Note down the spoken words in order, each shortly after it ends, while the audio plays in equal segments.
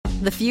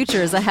The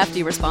future is a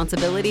hefty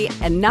responsibility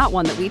and not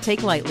one that we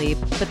take lightly,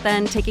 but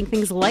then taking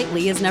things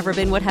lightly has never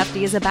been what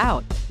Hefty is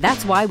about.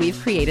 That's why we've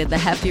created the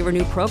Hefty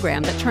Renew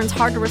program that turns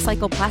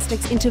hard-to-recycle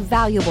plastics into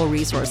valuable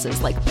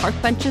resources like park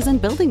benches and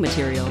building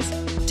materials.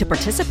 To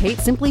participate,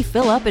 simply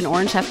fill up an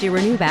orange Hefty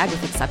Renew bag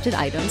with accepted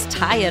items,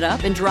 tie it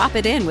up, and drop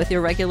it in with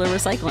your regular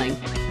recycling.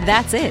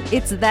 That's it.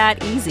 It's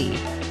that easy.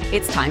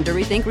 It's time to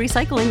rethink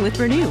recycling with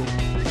Renew.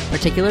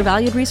 Particular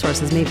valued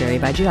resources may vary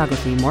by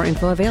geography. More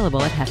info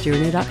available at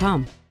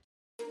heftyrenew.com.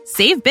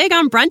 Save big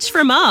on brunch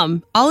for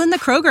mom, all in the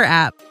Kroger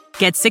app.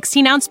 Get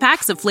 16-ounce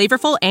packs of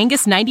flavorful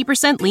Angus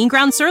 90% lean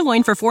ground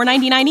sirloin for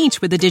 $4.99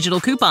 each with a digital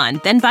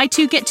coupon. Then buy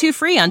 2, get 2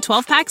 free on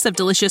 12 packs of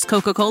delicious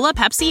Coca-Cola,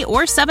 Pepsi,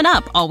 or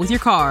 7-Up, all with your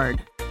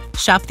card.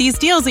 Shop these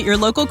deals at your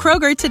local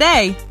Kroger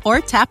today,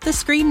 or tap the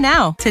screen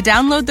now to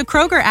download the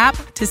Kroger app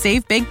to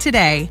save big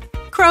today.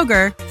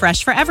 Kroger,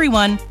 fresh for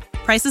everyone.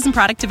 Prices and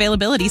product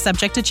availability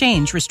subject to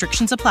change.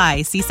 Restrictions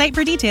apply. See site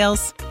for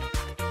details.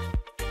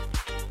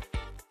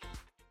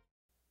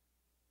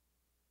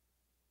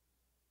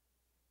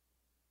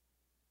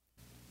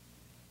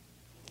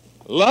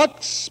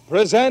 Lux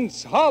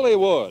presents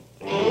Hollywood.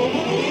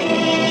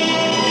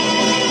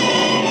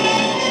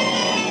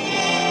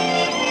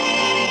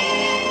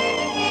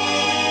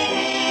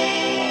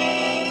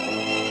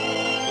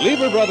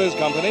 Lever Brothers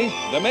Company,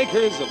 the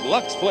makers of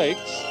Lux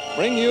Flakes,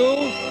 bring you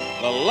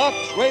the Lux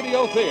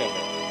Radio Theater,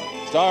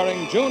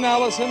 starring June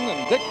Allison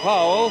and Dick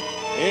Powell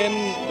in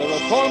The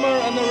Reformer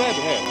and the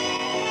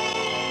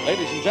Redhead.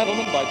 Ladies and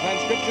gentlemen, by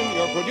transcription,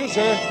 your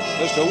producer,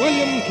 Mr.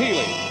 William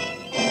Keighley.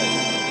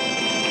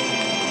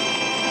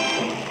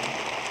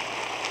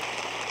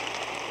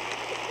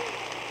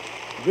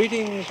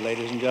 Greetings,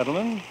 ladies and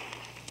gentlemen.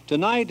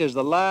 Tonight is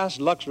the last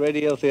Lux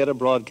Radio Theater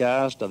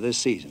broadcast of this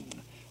season,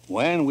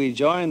 when we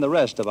join the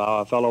rest of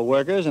our fellow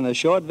workers in a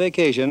short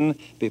vacation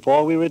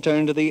before we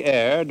return to the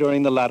air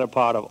during the latter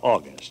part of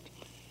August.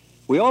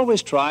 We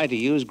always try to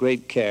use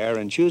great care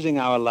in choosing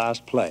our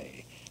last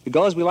play,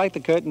 because we like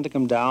the curtain to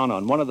come down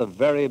on one of the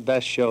very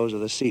best shows of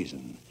the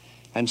season.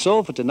 And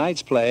so for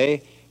tonight's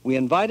play, we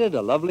invited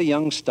a lovely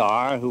young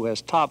star who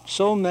has topped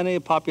so many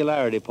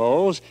popularity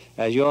polls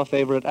as your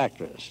favorite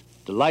actress,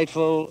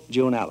 delightful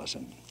June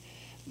Allison.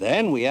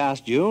 Then we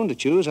asked June to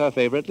choose her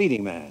favorite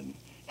leading man.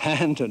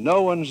 And to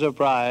no one's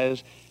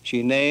surprise,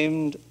 she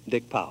named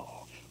Dick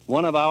Powell,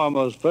 one of our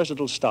most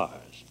versatile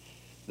stars.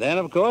 Then,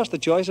 of course, the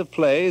choice of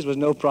plays was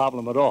no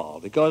problem at all,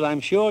 because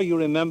I'm sure you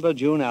remember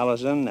June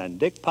Allison and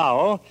Dick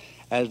Powell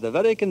as the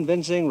very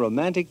convincing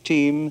romantic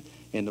team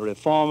in The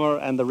Reformer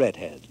and the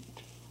Redhead.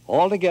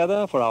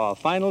 Altogether, for our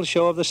final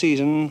show of the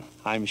season,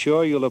 I'm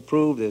sure you'll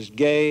approve this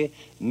gay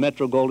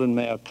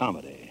Metro-Goldwyn-Mayer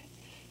comedy.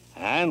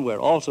 And we're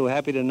also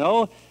happy to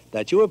know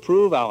that you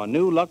approve our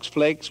new Lux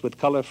Flakes with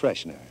color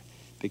freshener,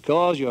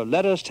 because your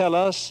letters tell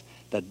us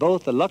that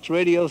both the Lux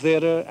Radio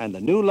Theater and the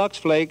new Lux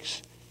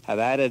Flakes have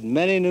added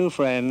many new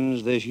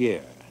friends this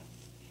year.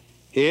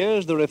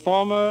 Here's The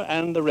Reformer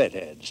and the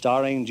Redhead,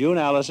 starring June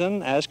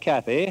Allison as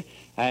Kathy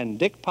and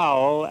Dick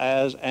Powell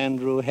as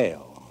Andrew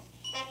Hale.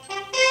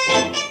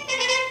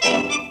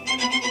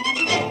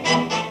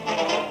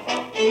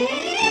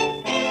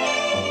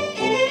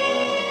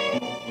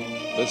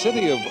 The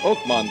city of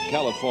Oakmont,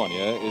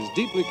 California, is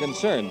deeply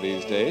concerned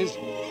these days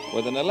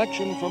with an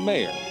election for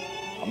mayor.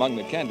 Among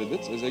the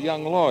candidates is a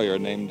young lawyer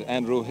named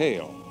Andrew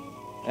Hale.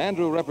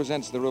 Andrew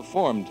represents the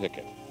reform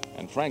ticket,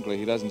 and frankly,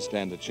 he doesn't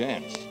stand a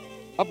chance.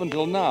 Up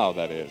until now,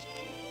 that is,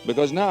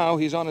 because now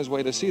he's on his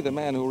way to see the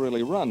man who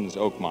really runs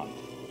Oakmont.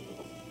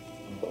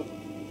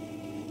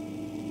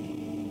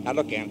 Now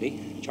look,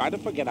 Andy, try to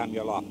forget I'm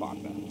your law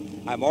partner.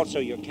 I'm also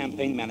your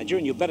campaign manager,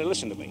 and you better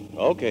listen to me.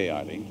 Okay,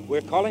 Artie.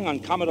 We're calling on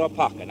Commodore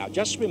Parker. Now,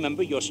 just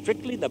remember, you're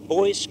strictly the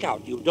Boy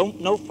Scout. You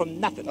don't know from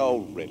nothing.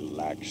 Oh,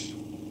 relax.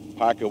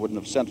 Parker wouldn't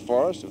have sent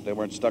for us if they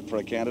weren't stuck for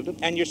a candidate.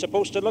 And you're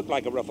supposed to look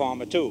like a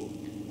reformer, too.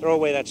 Throw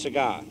away that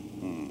cigar.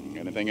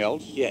 Anything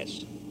else?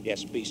 Yes.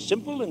 Yes, be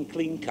simple and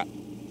clean-cut.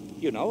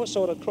 You know, a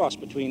sort of cross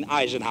between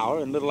Eisenhower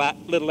and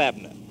Little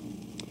Abner.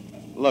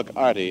 Look,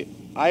 Artie,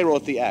 I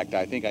wrote the act.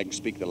 I think I can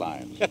speak the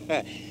lines.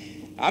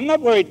 I'm not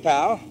worried,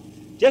 pal.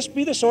 Just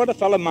be the sort of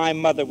fellow my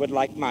mother would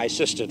like my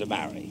sister to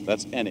marry.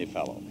 That's any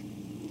fellow.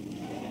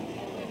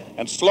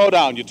 And slow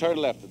down. You turn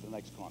left at the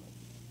next corner.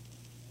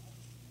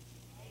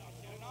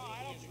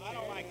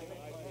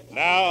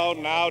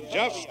 Now,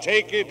 just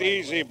take it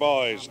easy,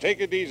 boys. Take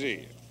it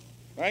easy.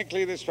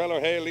 Frankly, this fellow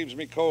Hale leaves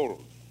me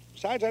cold.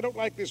 Besides, I don't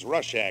like this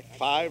rush act.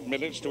 5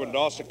 minutes to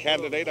endorse a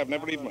candidate I've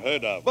never even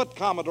heard of. But,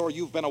 Commodore,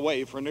 you've been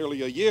away for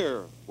nearly a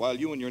year. While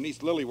you and your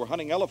niece Lily were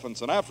hunting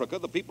elephants in Africa,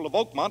 the people of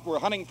Oakmont were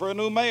hunting for a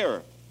new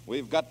mayor.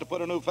 We've got to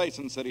put a new face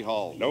in City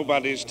Hall.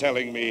 Nobody's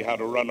telling me how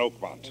to run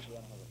Oakmont.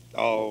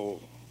 Oh,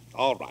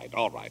 all right.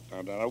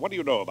 Now, what do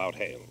you know about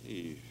Hale?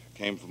 He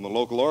came from the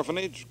local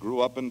orphanage,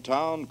 grew up in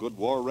town, good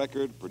war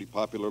record, pretty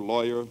popular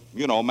lawyer.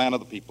 You know, man of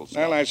the people.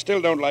 Well, I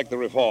still don't like the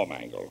reform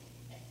angle.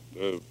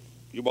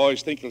 You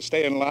boys think he'll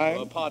stay in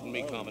line? Pardon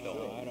me,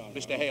 Commodore.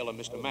 Mr. Hale and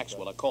Mr.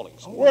 Maxwell are calling.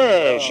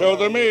 Well, show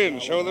them in.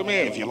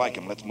 If you like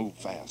him, let's move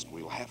fast.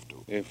 We'll have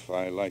to. If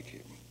I like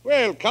him.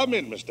 Well, come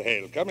in, Mr.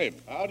 Hale, come in.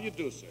 How do you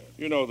do, sir?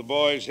 You know the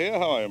boys here.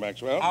 How are you,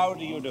 Maxwell? How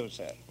do you do,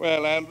 sir?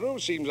 Well, Andrew,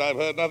 seems I've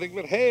heard nothing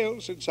but hail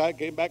since I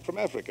came back from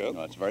Africa.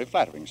 No, it's very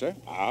flattering, sir.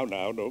 Now,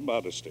 no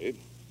modesty.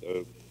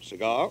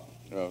 Cigar?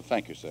 Oh,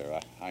 thank you, sir.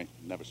 I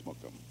never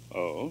smoke them.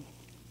 Oh.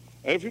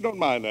 If you don't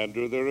mind,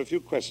 Andrew, there are a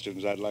few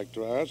questions I'd like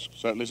to ask.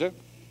 Certainly, sir.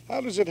 How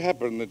does it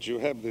happen that you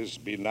have this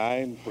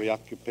benign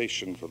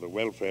preoccupation for the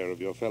welfare of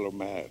your fellow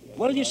man?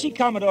 Well, you see,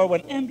 Commodore,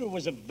 when Andrew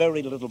was a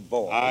very little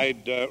boy...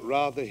 I'd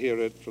rather hear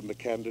it from the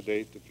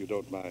candidate, if you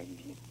don't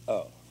mind.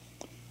 Oh.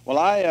 Well,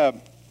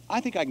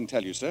 I think I can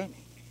tell you, sir.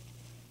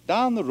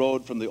 Down the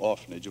road from the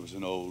orphanage was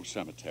an old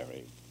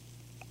cemetery.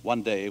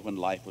 One day, when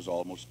life was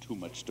almost too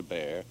much to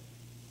bear,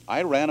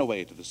 I ran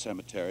away to the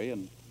cemetery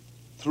and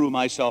threw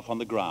myself on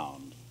the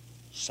ground,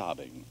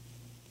 sobbing.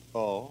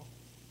 Oh?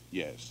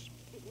 Yes.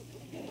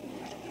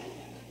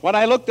 When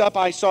I looked up,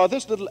 I saw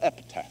this little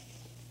epitaph.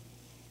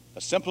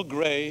 A simple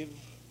grave,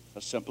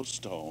 a simple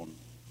stone,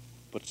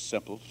 but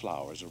simple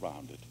flowers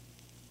around it.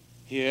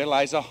 Here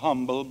lies a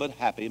humble but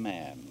happy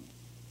man.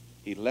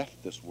 He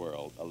left this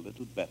world a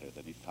little better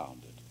than he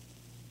found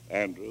it.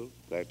 Andrew,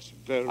 that's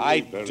very,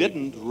 I very...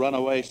 didn't run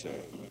away, sir.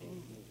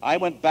 I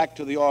went back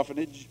to the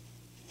orphanage,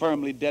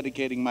 firmly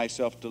dedicating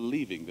myself to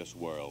leaving this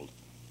world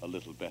a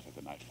little better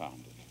than I found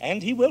it.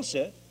 And he will,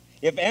 sir.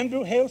 If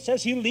Andrew Hale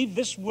says he'll leave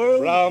this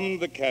world... From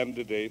the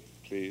candidate,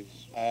 please.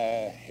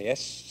 Yes,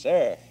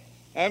 sir.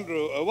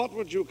 Andrew, what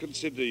would you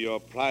consider your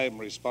prime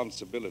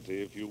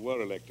responsibility if you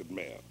were elected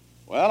mayor?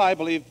 Well, I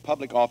believe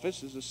public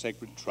office is a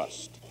sacred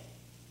trust.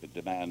 It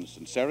demands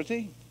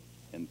sincerity,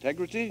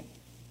 integrity,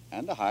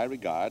 and a high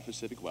regard for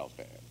civic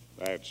welfare.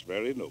 That's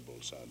very noble,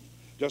 son.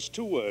 Just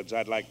two words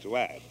I'd like to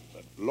add.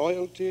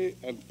 Loyalty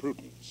and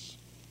prudence.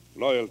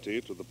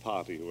 Loyalty to the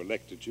party who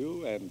elected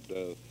you, and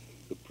the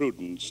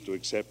prudence to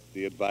accept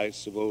the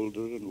advice of older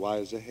and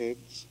wiser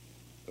heads.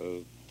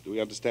 Do we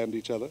understand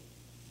each other?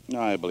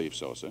 I believe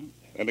so, sir.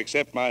 And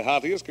accept my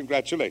heartiest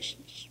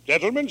congratulations.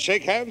 Gentlemen,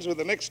 shake hands with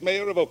the next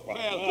mayor of Oakmont.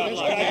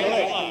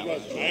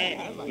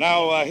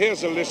 Now,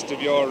 here's a list of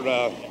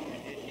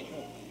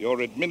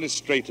your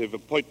administrative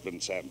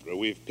appointments, Andrew.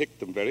 We've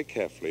picked them very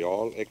carefully,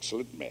 all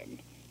excellent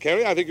men.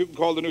 Kerry, I think you can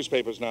call the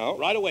newspapers now.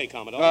 Right away,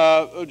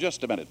 Commodore.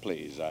 Just a minute,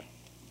 please.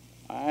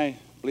 I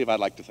believe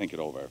I'd like to think it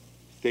over.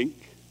 Think?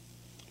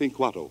 Think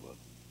what over?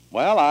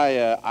 Well,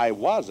 I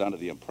was under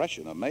the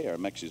impression a mayor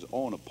makes his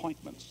own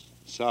appointments.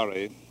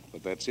 Sorry,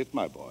 but that's it,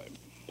 my boy.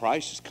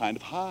 Price is kind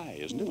of high,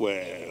 isn't it?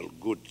 Well,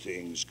 good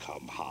things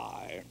come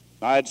high.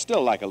 I'd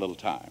still like a little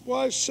time.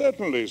 Why,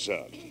 certainly,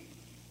 son.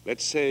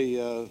 Let's say,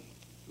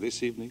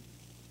 this evening?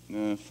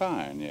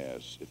 Fine,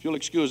 yes. If you'll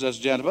excuse us,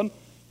 gentlemen,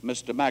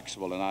 Mr.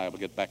 Maxwell and I will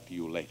get back to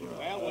you later.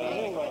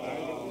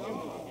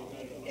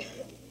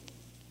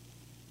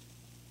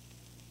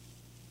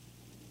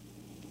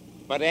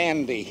 But,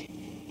 Andy,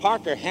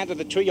 Parker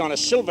handed it to you on a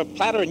silver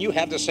platter, and you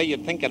had to say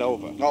you'd think it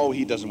over. Oh,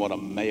 he doesn't want a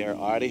mayor,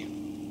 Artie.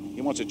 He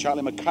wants a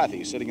Charlie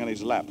McCarthy sitting on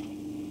his lap.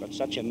 But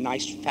such a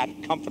nice, fat,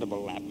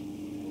 comfortable lap.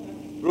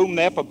 Room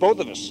there for both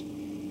of us.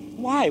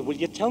 Why? Will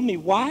you tell me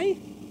why?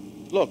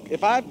 Look,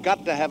 if I've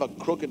got to have a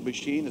crooked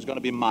machine, it's going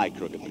to be my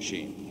crooked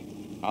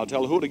machine. I'll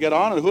tell who to get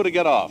on and who to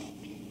get off.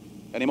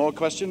 Any more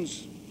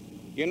questions?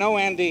 You know,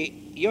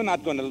 Andy, you're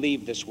not going to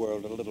leave this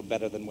world a little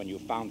better than when you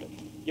found it.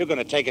 You're going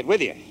to take it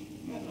with you.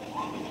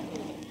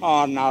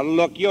 Oh, now,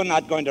 look, you're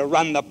not going to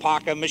run the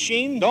Parker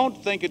machine.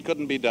 Don't think it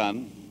couldn't be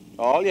done.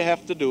 All you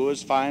have to do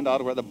is find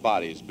out where the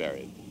body's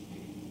buried.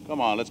 Come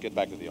on, let's get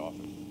back to the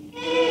office.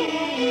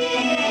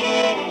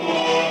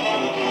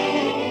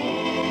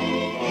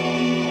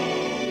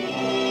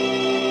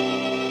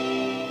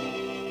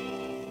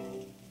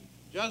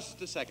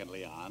 Just a second,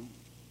 Leon.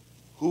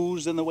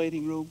 Who's in the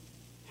waiting room?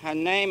 Her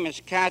name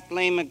is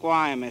Kathleen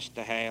McGuire,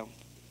 Mr. Hale.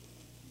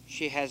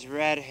 She has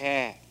red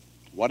hair.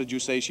 What did you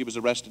say she was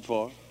arrested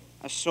for?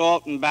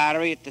 Assault and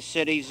battery at the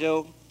city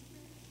zoo.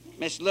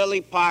 Miss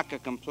Lily Parker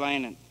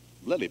complaining.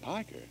 Lily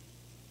Parker?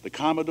 The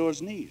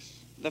Commodore's niece.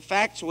 The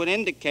facts would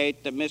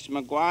indicate that Miss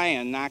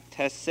McGuire knocked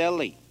her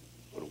silly.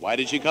 But why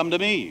did she come to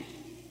me?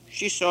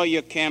 She saw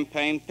your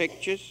campaign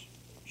pictures.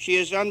 She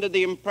is under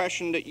the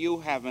impression that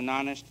you have an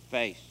honest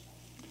face.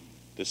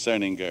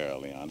 Discerning girl,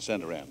 Leon.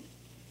 Send her in.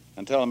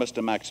 And tell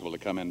Mr. Maxwell to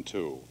come in,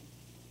 too.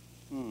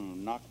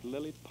 Knocked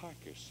Lily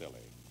Parker silly.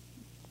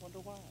 Wonder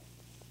why.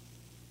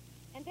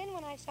 And then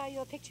when I saw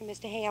your picture,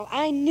 Mr. Hale,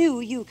 I knew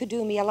you could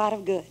do me a lot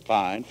of good.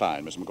 Fine,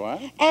 Miss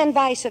McGuire. And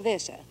vice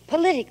versa.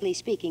 Politically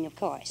speaking, of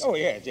course. Oh,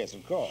 yes,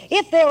 of course.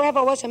 If there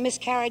ever was a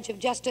miscarriage of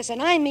justice,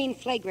 and I mean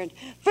flagrant,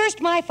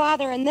 first my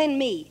father and then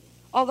me,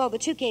 although the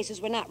two cases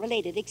were not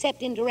related,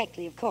 except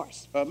indirectly, of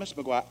course. Miss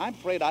McGuire, I'm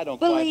afraid I don't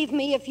Believe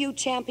me, if you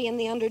champion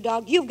the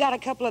underdog, you've got a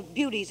couple of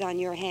beauties on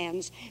your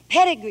hands,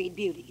 pedigreed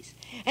beauties.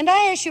 And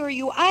I assure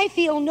you, I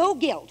feel no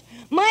guilt.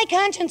 My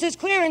conscience is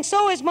clear, and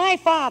so is my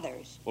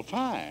father's. Well,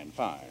 fine.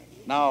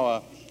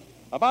 Now,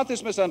 about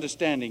this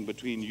misunderstanding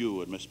between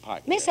you and Miss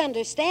Parker.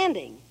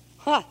 Misunderstanding?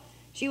 Huh.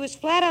 She was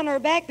flat on her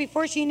back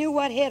before she knew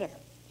what hit her.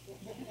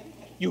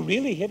 You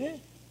really hit her?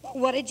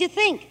 What did you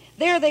think?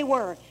 There they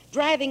were,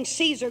 driving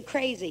Caesar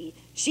crazy,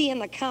 she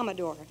and the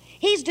Commodore.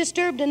 He's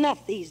disturbed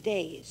enough these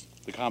days.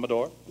 The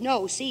Commodore?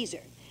 No,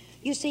 Caesar.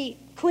 You see,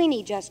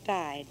 Queenie just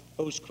died.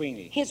 Who's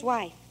Queenie? His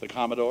wife. The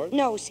Commodore?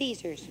 No,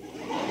 Caesar's.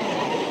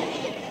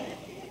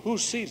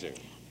 Who's Caesar?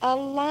 A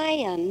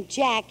lion,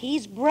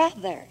 Jackie's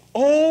brother.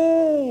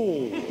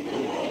 Oh!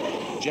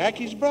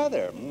 Jackie's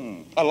brother.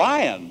 A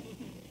lion.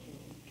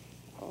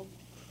 Oh.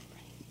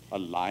 A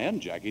lion,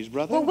 Jackie's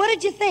brother? Well, what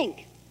did you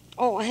think?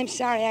 Oh, I'm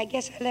sorry. I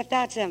guess I left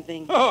out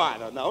something. Oh, I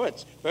don't know.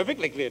 It's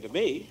perfectly clear to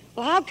me.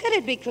 Well, how could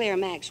it be clear,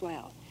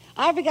 Maxwell?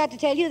 I forgot to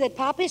tell you that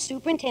Pop is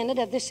superintendent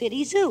of the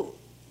city zoo.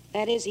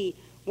 That is, he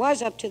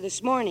was up to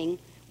this morning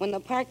when the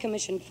park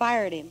commission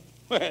fired him.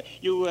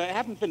 You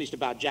haven't finished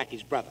about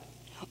Jackie's brother.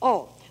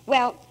 Oh,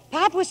 well,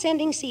 Pop was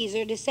sending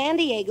Caesar to San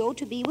Diego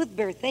to be with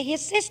Bertha,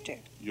 his sister.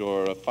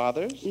 Your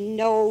father's?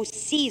 No,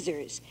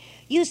 Caesar's.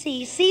 You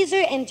see,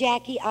 Caesar and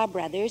Jackie are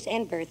brothers,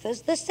 and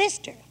Bertha's the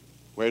sister.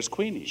 Where's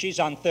Queenie? She's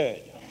on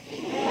third.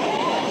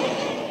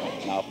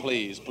 Now,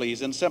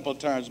 please, in simple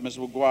terms, Miss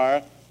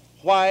McGuire,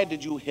 why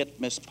did you hit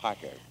Miss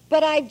Parker?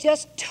 But I've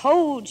just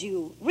told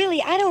you.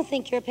 Really, I don't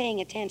think you're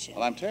paying attention.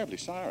 Well, I'm terribly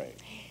sorry.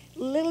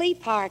 Lily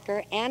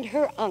Parker and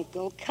her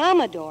uncle,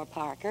 Commodore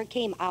Parker,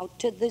 came out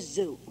to the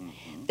zoo.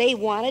 Mm-hmm. They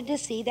wanted to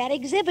see that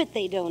exhibit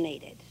they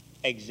donated.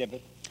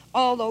 Exhibit?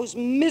 All those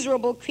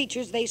miserable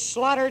creatures they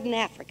slaughtered in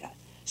Africa.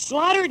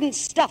 Slaughtered and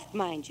stuffed,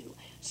 mind you.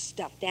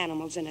 Stuffed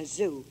animals in a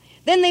zoo.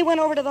 Then they went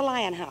over to the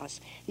lion house.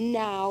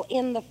 Now,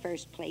 in the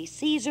first place,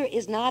 Caesar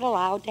is not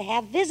allowed to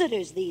have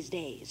visitors these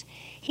days.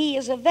 He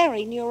is a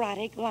very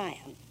neurotic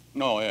lion.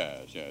 Oh,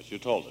 yes, you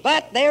told us.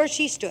 But there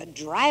she stood,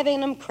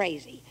 driving them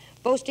crazy,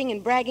 boasting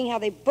and bragging how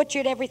they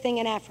butchered everything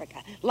in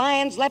Africa.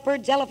 Lions,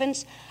 leopards,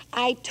 elephants.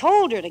 I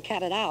told her to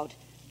cut it out.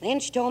 Then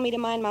she told me to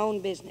mind my own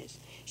business.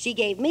 She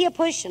gave me a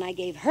push, and I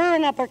gave her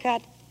an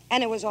uppercut,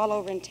 and it was all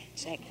over in 10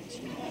 seconds.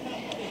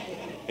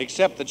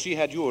 Except that she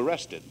had you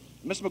arrested.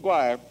 Miss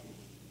McGuire,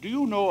 do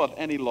you know of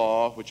any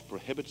law which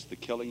prohibits the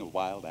killing of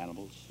wild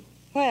animals?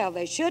 Well,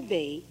 there should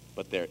be.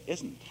 But there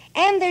isn't.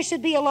 And there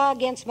should be a law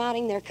against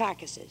mounting their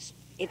carcasses.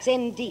 It's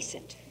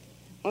indecent.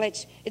 Well,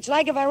 it's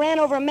like if I ran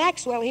over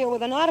Maxwell here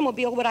with an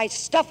automobile, would I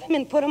stuff him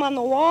and put him on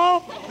the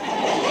wall?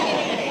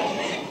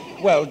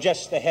 Well,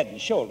 just the head and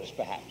shoulders,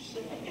 perhaps.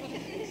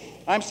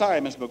 I'm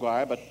sorry, Miss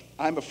McGuire, but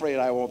I'm afraid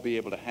I won't be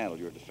able to handle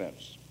your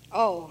defense.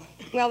 Oh,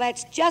 well,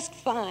 that's just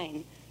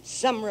fine.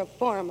 Some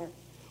reformer.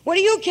 What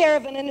do you care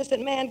if an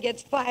innocent man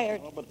gets fired?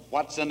 Oh, but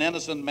what's an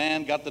innocent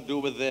man got to do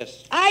with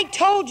this? I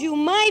told you,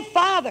 my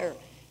father,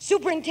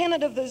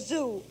 superintendent of the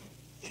zoo,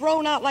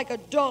 thrown out like a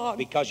dog.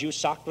 Because you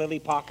socked Lily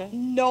Parker?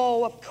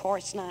 No, of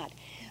course not.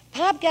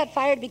 Pop got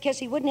fired because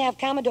he wouldn't have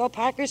Commodore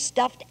Parker's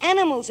stuffed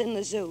animals in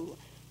the zoo.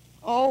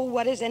 Oh,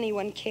 what does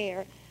anyone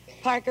care?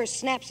 Parker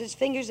snaps his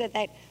fingers at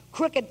that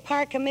crooked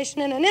park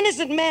commission, and an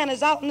innocent man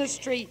is out in the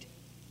street.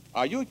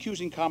 Are you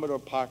accusing Commodore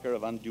Parker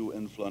of undue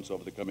influence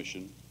over the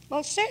commission?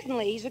 Well,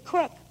 certainly, he's a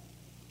crook.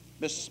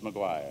 Miss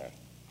McGuire,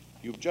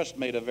 you've just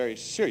made a very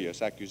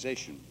serious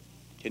accusation.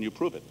 Can you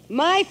prove it?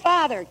 My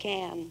father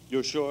can.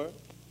 You're sure?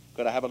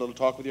 Could I have a little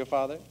talk with your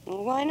father?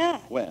 Well, why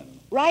not? When?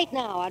 Right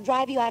now. I'll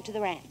drive you out to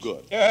the ranch.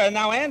 Good.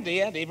 Now,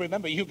 Andy,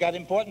 remember, you got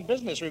important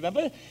business,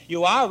 remember?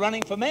 You are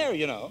running for mayor,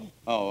 you know.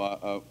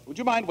 Oh, would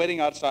you mind waiting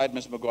outside,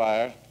 Miss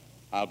McGuire?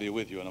 I'll be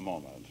with you in a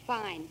moment.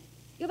 Fine.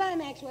 Goodbye,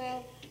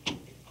 Maxwell.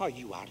 Are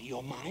you out of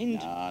your mind?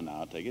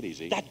 No, take it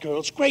easy. That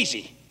girl's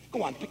crazy.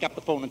 Go on, pick up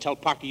the phone and tell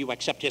Parker you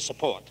accept his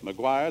support.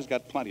 McGuire's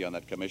got plenty on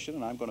that commission,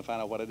 and I'm going to find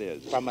out what it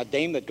is. From a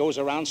dame that goes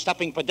around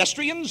stuffing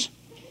pedestrians?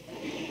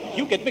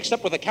 You get mixed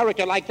up with a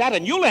character like that,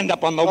 and you'll end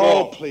up on the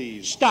wall. Oh,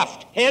 please.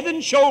 Stuffed, head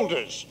and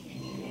shoulders.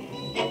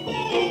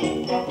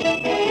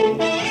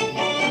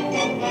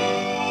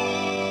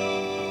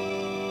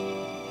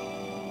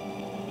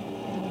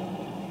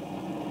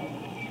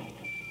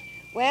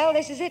 Well,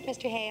 this is it,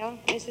 Mr. Hale.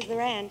 This is the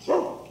ranch.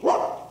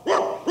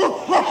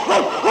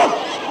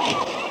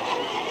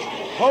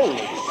 Holy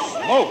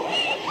smoke!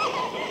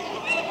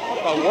 What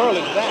the world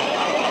is that?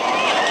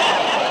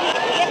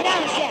 Get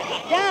down,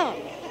 Shep. Down.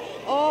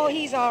 Oh,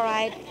 he's all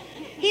right.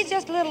 He's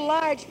just a little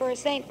large for a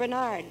St.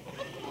 Bernard.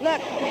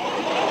 Look,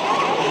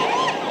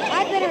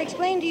 I'd better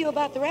explain to you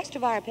about the rest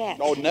of our pets.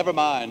 Oh, never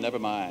mind.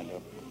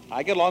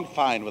 I get along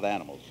fine with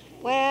animals.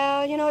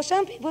 Well, you know,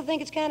 some people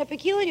think it's kind of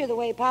peculiar the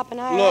way Pop and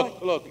I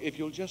Look, if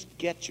you'll just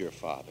get your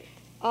father.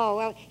 Oh,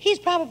 well, he's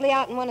probably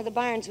out in one of the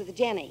barns with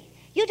Jenny.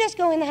 You just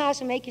go in the house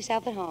and make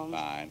yourself at home.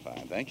 Fine.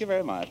 Thank you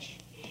very much.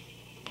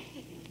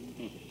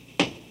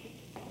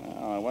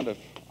 Oh, I wonder if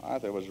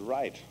Arthur was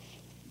right.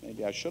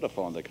 Maybe I should have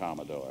phoned the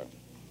Commodore.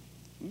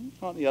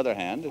 On the other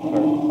hand, if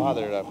her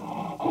father...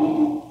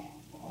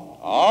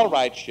 All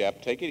right,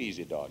 Shep, take it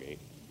easy, doggy.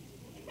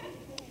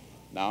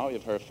 Now,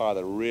 if her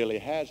father really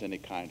has any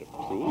kind of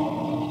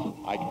proof,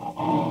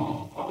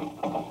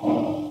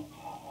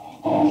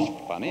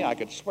 It's funny, I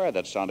could swear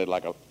that sounded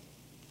like a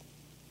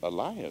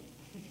lion.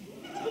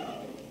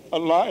 A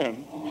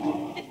lion?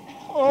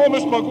 Oh,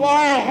 Miss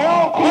McGuire,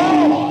 help!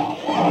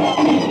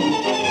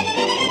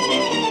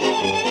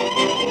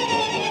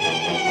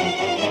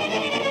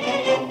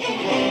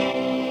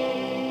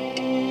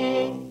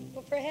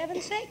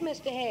 heaven's sake,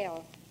 Mr.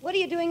 Hale, what are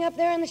you doing up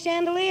there in the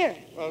chandelier?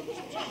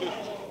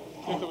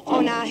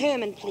 Oh, now,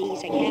 Herman,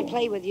 please. I can't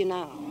play with you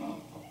now.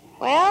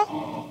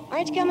 Well,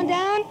 aren't you coming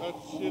down?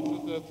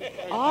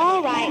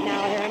 All right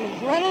now,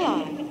 Herman, run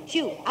along.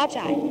 Shoot,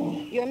 outside.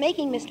 You're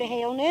making Mr.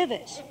 Hale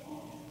nervous.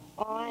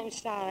 Oh, I'm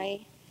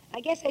sorry. I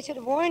guess I should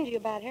have warned you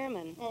about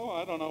Herman. Oh,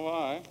 I don't know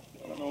why.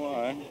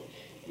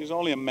 He's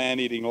only a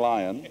man-eating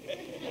lion.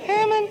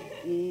 Herman?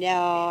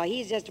 No,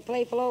 he's just a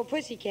playful old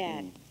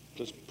pussycat.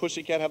 Does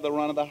Pussycat have the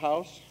run of the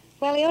house?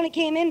 Well, he only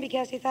came in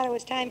because he thought it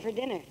was time for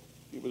dinner.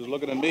 He was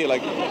looking at me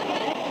like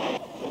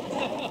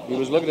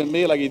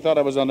he thought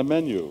I was on the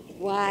menu.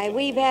 Why,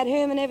 we've had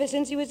Herman ever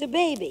since he was a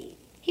baby.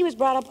 He was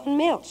brought up on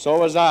milk. So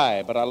was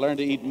I, but I learned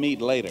to eat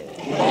meat later.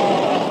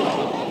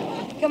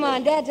 Come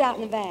on, Dad's out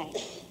in the back.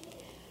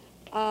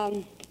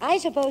 I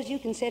suppose you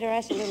consider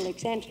us a little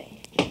eccentric.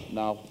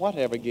 Now,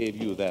 whatever gave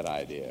you that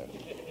idea?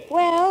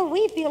 Well,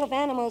 we feel if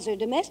animals are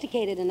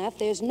domesticated enough,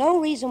 there's no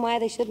reason why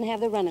they shouldn't have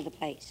the run of the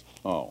place.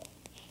 Oh.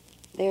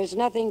 There's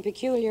nothing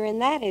peculiar in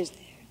that, is there?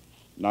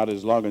 Not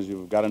as long as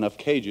you've got enough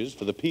cages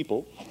for the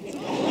people.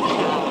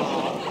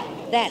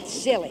 That's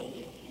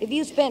silly. If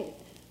you spent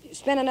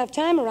enough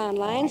time around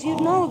lions,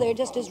 you'd know they're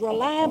just as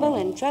reliable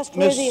and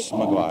trustworthy Miss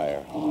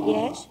McGuire.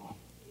 Yes?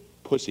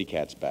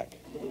 Pussycat's back.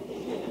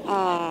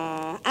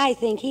 I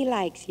think he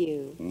likes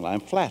you. Well, I'm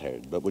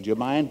flattered, but would you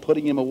mind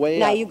putting him away?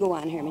 Now, you go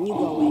on, Herman. You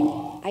go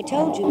away. I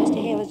told you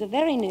Mr. Hale is a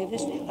very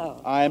nervous fellow.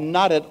 I'm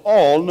not at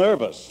all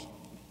nervous.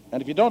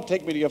 And if you don't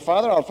take me to your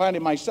father, I'll find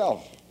him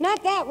myself.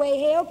 Not that way,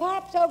 Hale.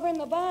 Pop's over in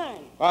the barn.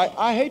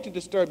 I hate to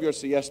disturb your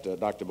siesta,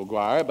 Dr.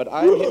 McGuire, but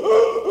I'm here...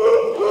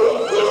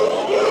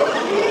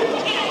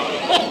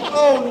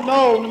 Oh,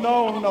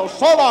 no.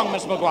 So long,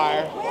 Miss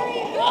McGuire. Where are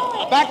you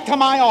going? Back to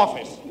my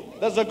office.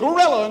 There's a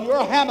gorilla in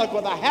your hammock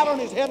with a hat on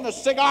his head and a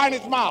cigar in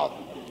his mouth.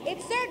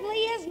 It certainly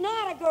is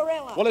not a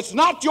gorilla. Well, it's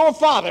not your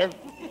father.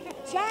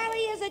 Charlie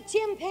is a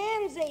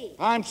chimpanzee.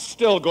 I'm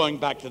still going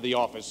back to the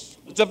office.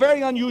 It's a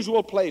very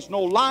unusual place.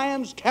 No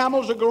lions,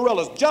 camels, or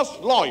gorillas,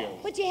 just lawyers.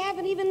 But you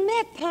haven't even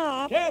met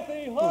Pop.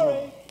 Kathy,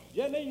 hurry.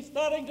 Jenny's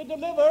starting to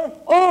deliver.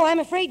 Oh, I'm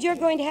afraid you're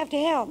going to have to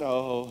help.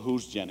 Oh,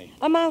 who's Jenny?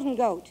 A mountain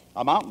goat.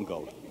 A mountain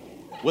goat.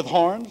 With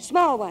horns?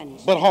 Small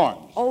ones. But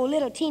horns. Oh,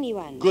 little teeny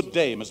ones. Good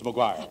day, Miss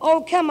McGuire.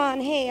 Oh, come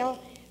on, Hale.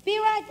 Be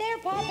right there,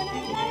 Pop, and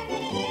I'm glad to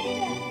see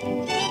you.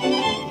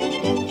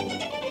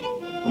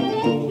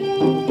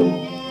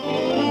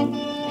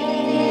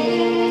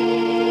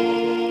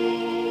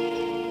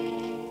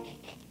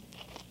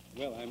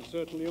 Well, I'm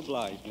certainly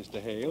obliged, Mr.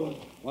 Hale.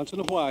 Once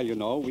in a while, you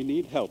know, we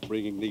need help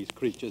bringing these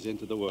creatures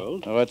into the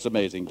world. Oh, it's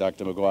amazing,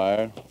 Dr.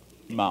 McGuire.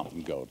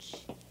 Mountain goats.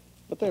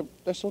 But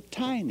they're so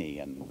tiny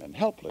and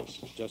helpless.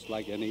 Just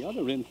like any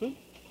other infant.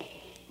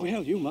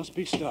 Well, you must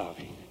be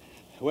starving.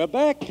 We're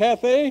back,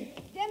 Kathy.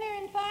 Dinner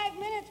in 5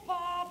 minutes,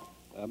 Pop.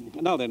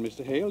 Now then,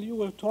 Mr. Hale, you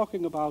were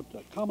talking about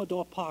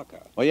Commodore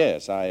Parker. Oh,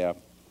 yes, I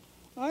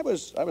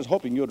was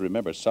hoping you'd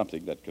remember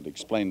something that could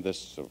explain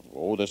this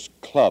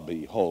club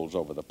he holds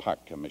over the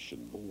Park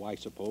Commission. Oh, I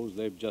suppose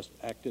they've just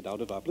acted out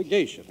of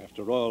obligation.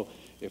 After all,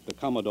 if the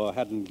Commodore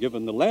hadn't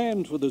given the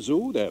land for the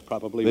zoo, there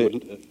probably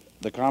wouldn't...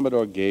 The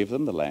Commodore gave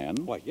them the land?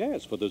 Why,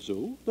 yes, for the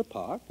zoo, the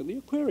park, and the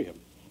aquarium.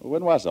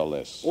 When was all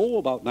this? Oh,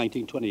 about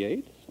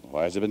 1928.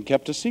 Why has it been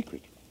kept a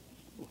secret?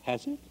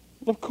 Has it?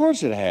 Well, of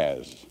course it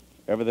has.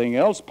 Everything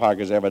else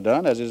Parker's ever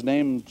done has his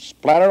name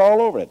splattered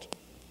all over it.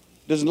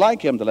 It isn't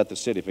like him to let the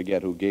city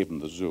forget who gave him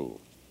the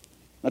zoo.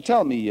 Now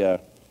tell me,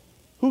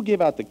 who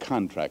gave out the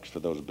contracts for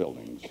those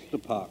buildings? The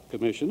park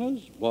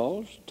commissioners,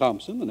 Walsh,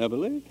 Thompson, and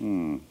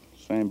Everly.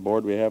 Same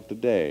board we have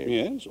today.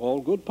 Yes,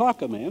 all good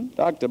Parker men.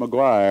 Dr.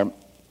 McGuire,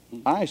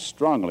 I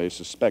strongly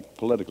suspect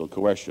political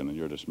coercion in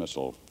your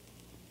dismissal.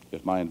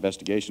 If my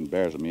investigation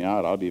bears me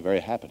out, I'll be very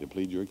happy to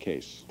plead your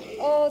case.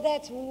 Oh,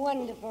 that's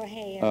wonderful,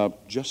 Hale.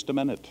 Just a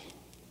minute.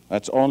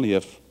 That's only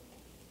if,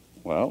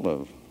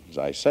 as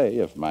I say,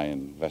 if my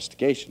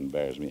investigation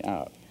bears me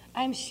out.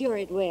 I'm sure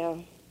it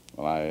will.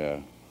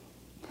 Well,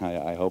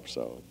 I hope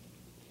so.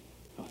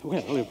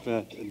 Well, if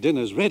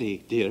dinner's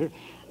ready, dear.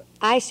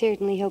 I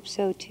certainly hope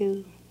so,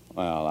 too.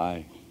 Well,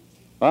 I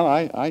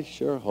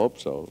sure hope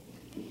so.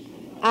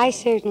 I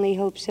certainly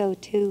hope so,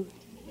 too.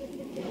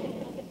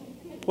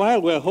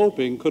 While we're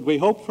hoping, could we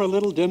hope for a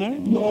little dinner?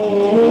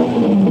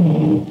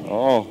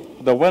 Oh,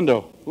 the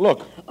window.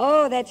 Look.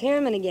 Oh, that's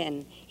Herman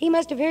again. He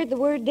must have heard the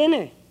word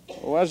dinner.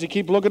 Why does he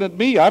keep looking at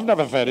me? I've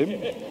never fed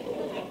him.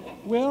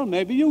 Well,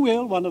 maybe you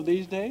will one of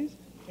these days.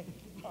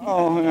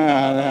 Oh,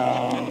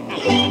 yeah.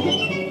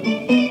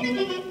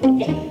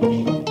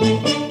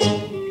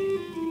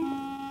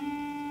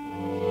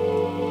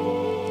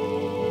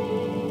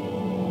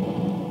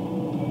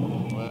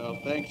 Well,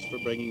 thanks for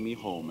bringing me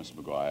home, Miss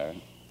McGuire.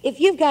 If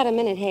you've got a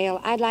minute,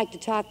 Hale, I'd like to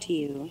talk to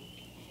you.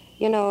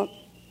 You know,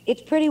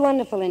 it's pretty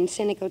wonderful in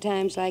cynical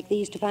times like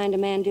these to find a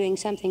man doing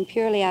something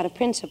purely out of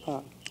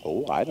principle.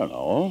 Oh, I don't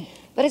know.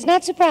 But it's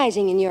not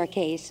surprising in your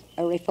case,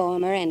 a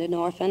reformer and an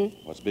orphan.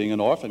 What's being an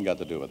orphan got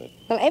to do with it?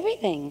 Well,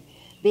 everything.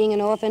 Being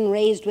an orphan,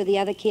 raised with the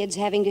other kids,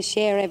 having to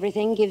share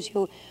everything, gives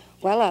you,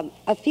 Well,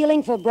 a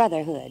feeling for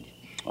brotherhood.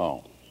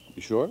 Oh,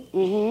 you sure?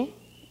 Mm-hmm.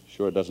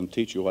 Sure it doesn't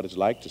teach you what it's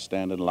like to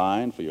stand in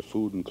line for your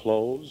food and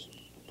clothes,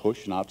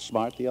 push and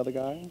outsmart the other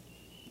guy,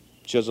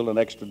 chisel an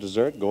extra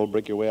dessert, gold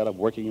brick your way out of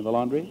working in the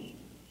laundry?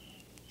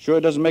 Sure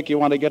it doesn't make you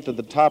want to get to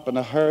the top in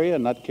a hurry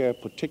and not care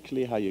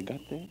particularly how you got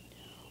there?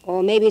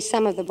 Or maybe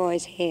some of the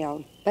boys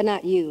hailed, but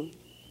not you.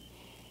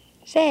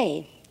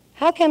 Say,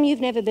 how come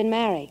you've never been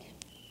married?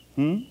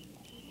 You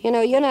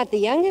know, you're not the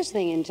youngest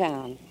thing in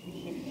town.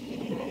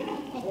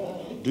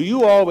 Do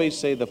you always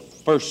say the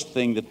first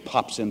thing that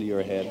pops into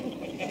your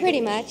head? Pretty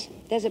much.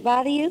 Does it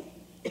bother you?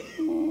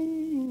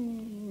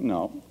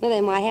 No. Well,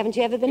 then why haven't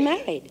you ever been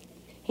married?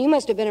 You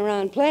must have been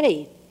around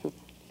plenty.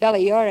 Fella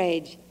your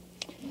age.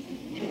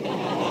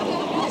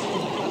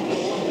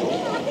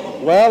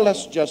 Well,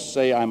 let's just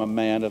say I'm a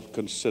man of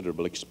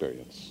considerable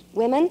experience.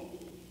 Women?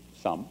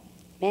 Some.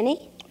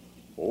 Many?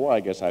 Oh, I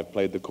guess I've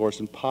played the course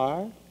in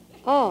par.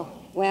 Oh,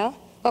 well,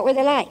 what were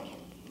they like?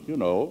 You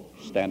know,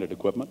 standard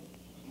equipment.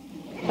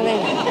 Well,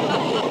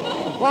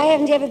 then, why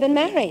haven't you ever been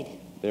married?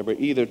 They were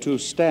either too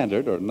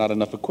standard or not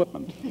enough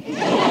equipment.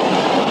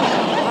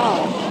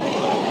 Oh.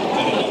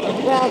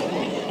 Well,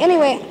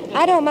 anyway,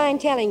 I don't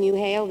mind telling you,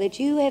 Hale, that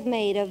you have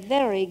made a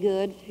very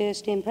good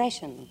first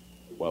impression.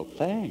 Well,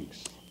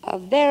 thanks. A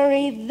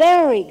very,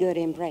 very good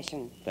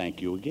impression.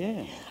 Thank you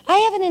again. I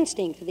have an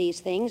instinct for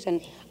these things,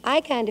 and I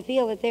kind of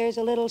feel that there's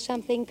a little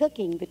something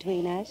cooking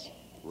between us.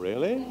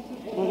 Really?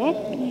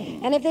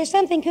 Mm-hmm. And if there's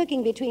something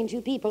cooking between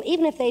two people,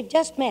 even if they've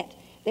just met,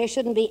 there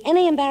shouldn't be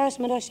any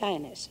embarrassment or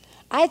shyness.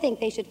 I think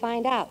they should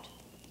find out.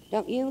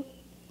 Don't you?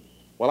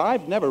 Well,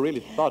 I've never really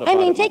thought about it. I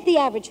mean, take the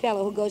average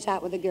fellow who goes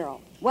out with a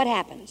girl. What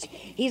happens?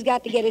 He's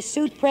got to get his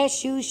suit pressed,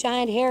 shoes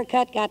shined, hair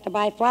cut, got to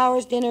buy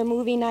flowers, dinner,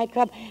 movie,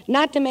 nightclub,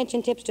 not to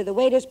mention tips to the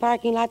waiters,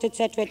 parking lots,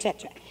 etc.,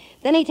 etc.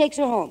 Then he takes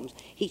her home.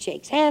 He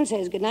shakes hands,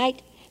 says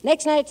goodnight.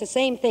 Next night, it's the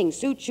same thing.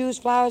 Suit, shoes,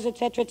 flowers,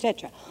 etc.,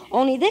 etc.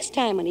 Only this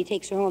time when he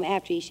takes her home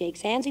after he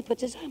shakes hands, he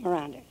puts his arm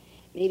around her.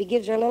 Maybe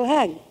gives her a little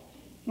hug.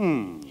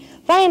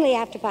 Finally,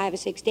 after 5 or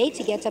 6 dates,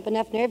 he gets up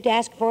enough nerve to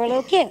ask for a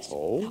little kiss.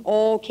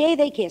 Oh? Okay,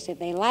 they kiss. If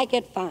they like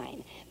it,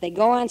 fine. They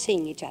go on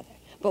seeing each other.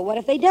 But what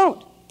if they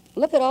don't?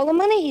 Look at all the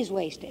money he's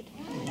wasted.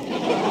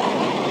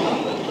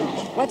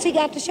 What's he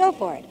got to show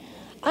for it?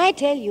 I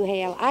tell you,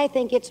 Hale, I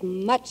think it's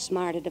much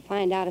smarter to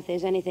find out if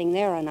there's anything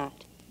there or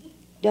not.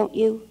 Don't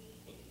you?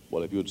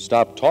 Well, if you'd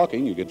stop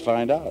talking, you could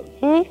find out.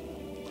 Oh,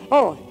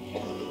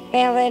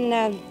 well,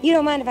 then, you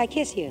don't mind if I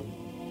kiss you?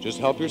 Just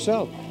help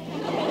yourself.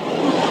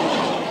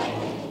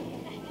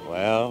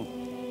 Well?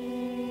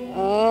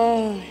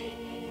 Oh,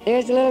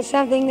 there's a little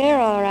something there,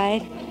 all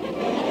right.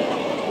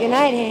 Good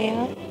night,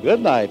 Hale.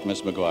 Good night,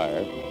 Miss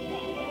McGuire.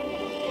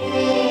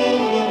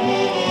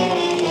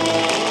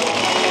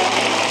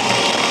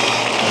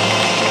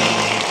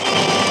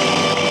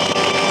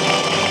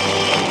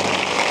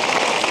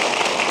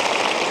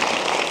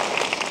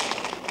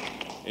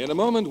 In a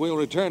moment, we'll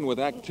return with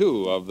Act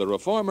Two of The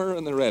Reformer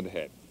and the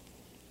Redhead.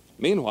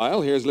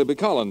 Meanwhile, here's Libby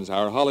Collins,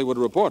 our Hollywood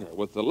reporter,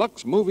 with the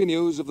Lux movie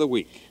news of the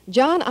week.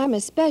 John, I'm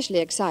especially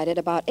excited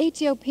about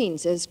Ezio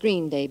Pinza's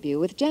screen debut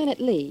with Janet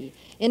Leigh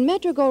in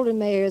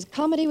Metro-Goldwyn-Mayer's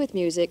comedy with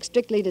music,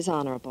 Strictly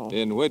Dishonorable.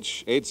 In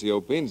which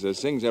Ezio Pinza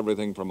sings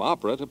everything from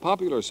opera to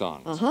popular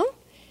songs. Uh-huh.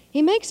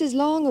 He makes his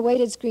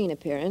long-awaited screen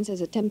appearance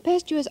as a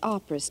tempestuous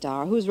opera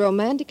star who's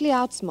romantically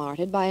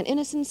outsmarted by an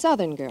innocent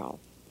Southern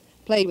girl,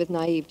 played with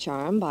naive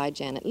charm by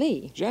Janet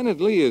Leigh. Janet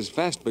Leigh is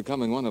fast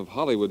becoming one of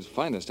Hollywood's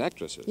finest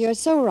actresses. You're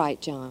so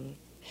right, John.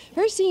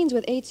 Her scenes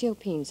with Ezio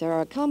Pinza are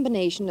a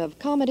combination of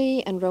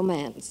comedy and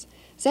romance,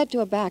 set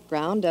to a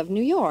background of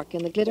New York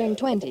in the glittering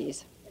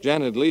 20s.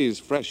 Janet Leigh's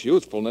fresh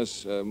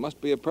youthfulness must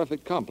be a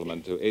perfect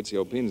compliment to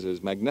Ezio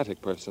Pinza's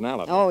magnetic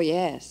personality. Oh,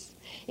 yes.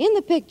 In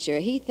the picture,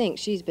 he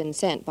thinks she's been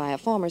sent by a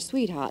former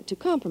sweetheart to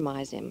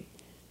compromise him.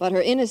 But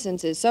her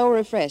innocence is so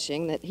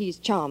refreshing that he's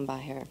charmed by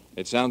her.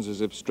 It sounds as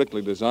if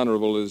Strictly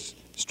Dishonorable is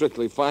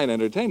strictly fine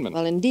entertainment.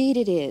 Well, indeed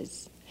it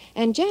is.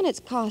 And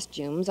Janet's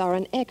costumes are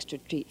an extra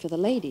treat for the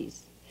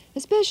ladies,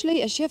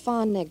 especially a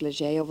chiffon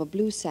negligee over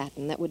blue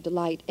satin that would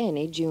delight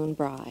any June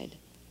bride.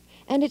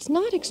 And it's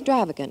not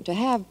extravagant to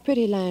have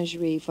pretty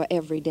lingerie for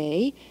every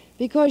day,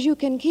 because you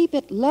can keep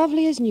it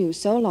lovely as new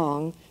so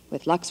long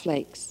with Lux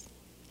Flakes.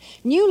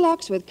 New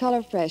Lux with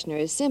Color Freshener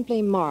is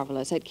simply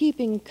marvelous at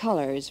keeping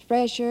colors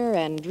fresher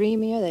and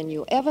dreamier than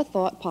you ever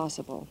thought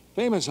possible.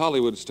 Famous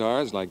Hollywood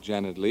stars like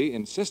Janet Leigh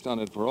insist on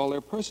it for all their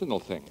personal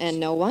things. And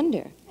no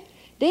wonder.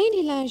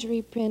 Dainty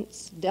lingerie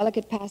prints,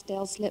 delicate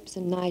pastel slips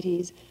and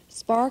nighties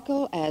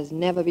sparkle as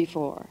never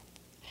before.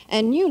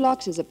 And New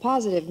Lux is a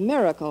positive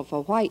miracle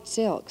for white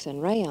silks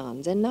and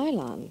rayons and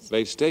nylons.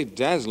 They stay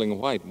dazzling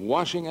white,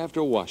 washing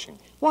after washing.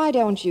 Why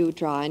don't you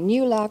try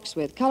New Lux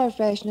with Color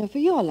Freshener for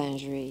your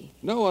lingerie?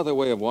 No other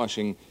way of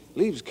washing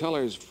leaves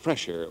colors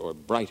fresher or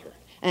brighter.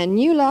 And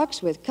New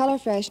Lux with Color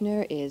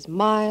Freshener is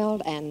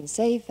mild and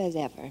safe as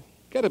ever.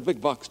 Get a big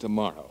box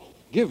tomorrow.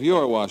 Give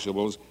your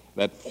washables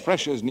that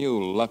fresh as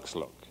new Lux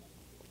look.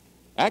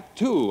 Act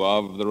Two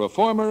of The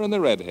Reformer and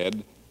the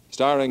Redhead,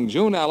 starring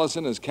June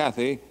Allison as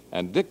Kathy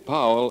and Dick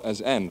Powell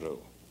as Andrew.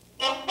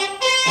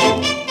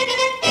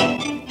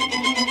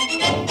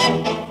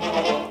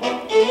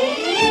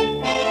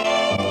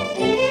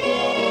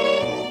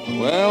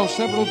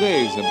 several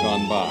days have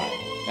gone by.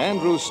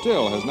 Andrew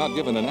still has not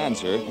given an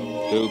answer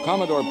to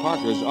Commodore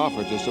Parker's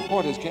offer to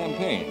support his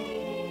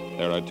campaign.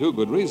 There are two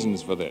good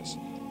reasons for this.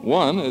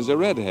 One is a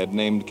redhead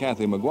named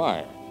Kathy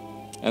McGuire,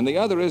 and the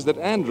other is that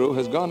Andrew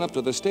has gone up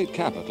to the state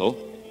capitol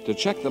to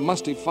check the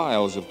musty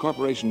files of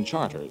corporation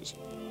charters.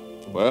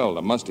 Well,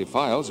 the musty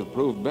files have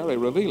proved very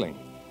revealing.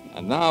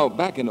 And now,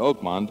 back in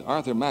Oakmont,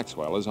 Arthur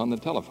Maxwell is on the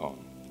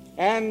telephone.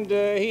 And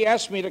he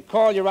asked me to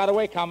call you right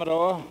away,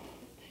 Commodore.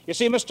 You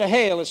see, Mr.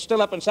 Hale is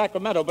still up in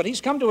Sacramento, but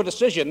he's come to a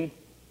decision.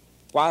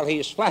 While he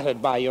is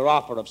flattered by your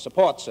offer of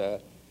support, sir,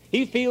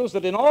 he feels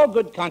that in all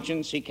good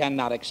conscience he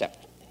cannot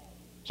accept.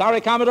 Sorry,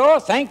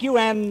 Commodore. Thank you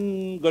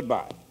and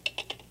goodbye.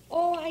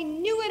 Oh, I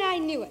knew it.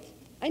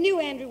 I knew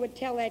Andrew would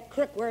tell that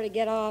crook where to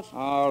get off.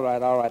 All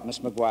right, Miss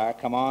McGuire.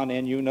 Come on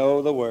in. You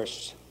know the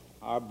worst.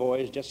 Our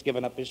boy's just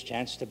given up his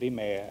chance to be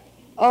mayor.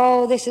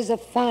 Oh, this is a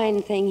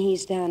fine thing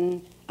he's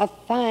done. A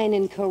fine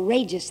and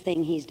courageous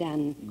thing he's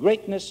done.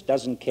 Greatness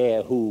doesn't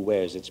care who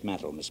wears its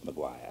mantle, Miss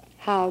McGuire.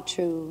 How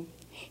true.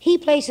 He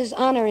places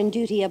honor and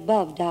duty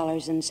above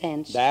dollars and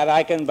cents. That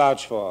I can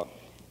vouch for.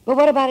 But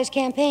what about his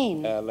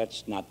campaign?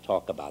 Let's not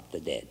talk about the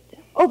dead.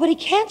 Oh, but he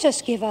can't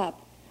just give up.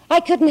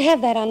 I couldn't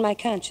have that on my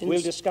conscience.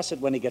 We'll discuss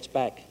it when he gets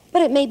back.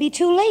 But it may be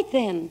too late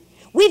then.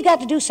 We've got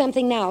to do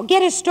something now.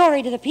 Get his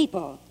story to the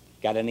people.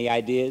 Got any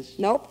ideas?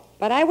 Nope,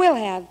 but I will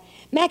have.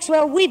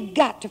 Maxwell, we've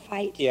got to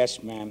fight.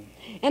 Yes, ma'am.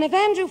 And if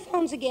Andrew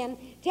phones again,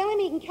 tell him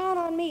he can count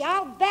on me.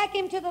 I'll back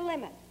him to the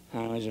limit.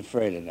 I was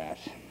afraid of that.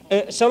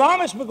 So long,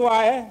 Miss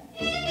McGuire.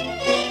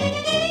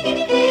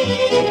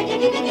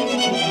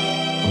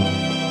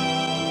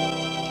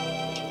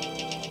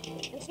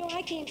 And so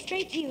I came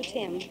straight to you,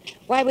 Tim.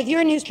 Why, with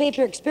your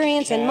newspaper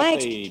experience and my...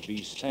 Kathy,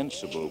 be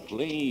sensible,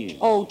 please.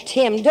 Oh,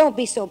 Tim, don't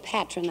be so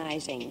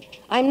patronizing.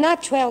 I'm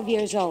not 12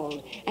 years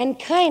old, and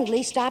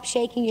kindly stop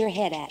shaking your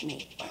head at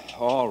me.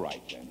 All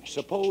right, then.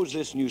 Suppose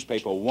this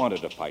newspaper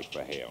wanted to fight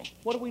for Hale.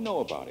 What do we know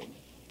about him?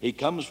 He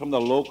comes from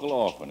the local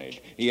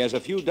orphanage. He has a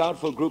few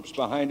doubtful groups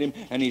behind him,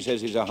 and he says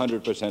he's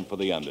 100% for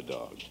the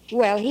underdog.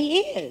 Well, he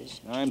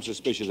is. I'm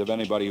suspicious of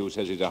anybody who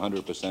says he's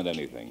 100%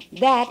 anything.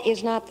 That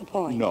is not the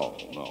point. No.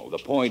 The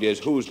point is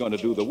who's going to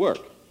do the work.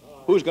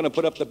 Who's going to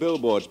put up the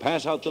billboards,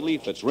 pass out the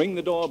leaflets, ring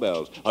the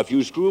doorbells? A few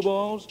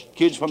screwballs?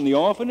 Kids from the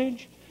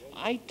orphanage?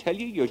 I tell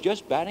you, you're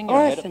just batting your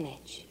head...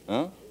 Orphanage?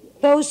 Huh?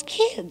 Those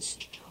kids.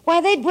 Why,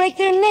 they'd break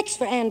their necks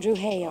for Andrew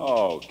Hale.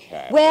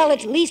 Okay. Well,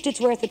 at least it's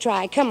worth a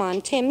try. Come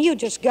on, Tim, you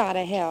just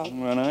gotta help.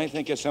 When I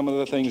think of some of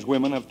the things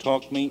women have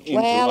talked me into...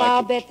 Well,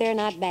 I'll bet they're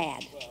not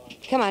bad.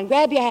 Come on,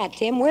 grab your hat,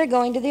 Tim. We're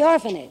going to the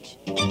orphanage.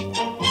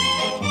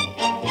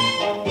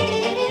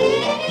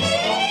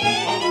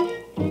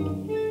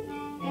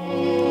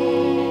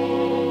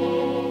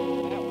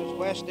 That was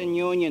Western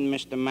Union,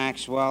 Mr.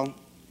 Maxwell.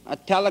 A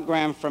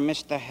telegram from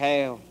Mr.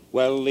 Hale.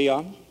 Well,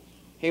 Leon?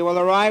 He will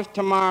arrive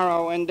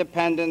tomorrow,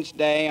 Independence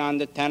Day, on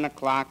the 10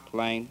 o'clock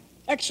plane.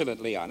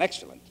 Excellent, Leon,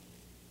 excellent.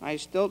 I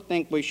still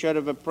think we should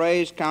have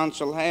appraised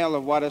Consul Hale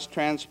of what has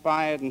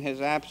transpired in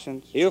his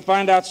absence. You'll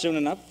find out soon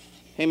enough.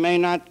 He may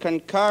not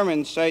concur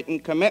in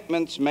certain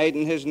commitments made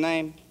in his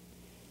name.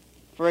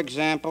 For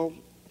example,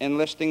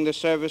 enlisting the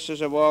services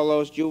of all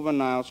those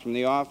juveniles from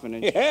the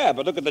orphanage. Yeah,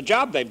 but look at the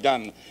job they've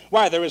done.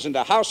 Why, there isn't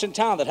a house in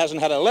town that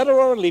hasn't had a letter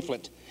or a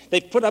leaflet.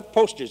 They've put up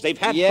posters. They've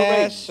had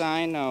Yes, parades.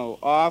 I know.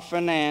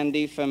 Orphan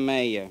Andy for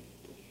mayor.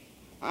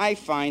 I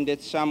find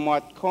it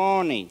somewhat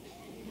corny.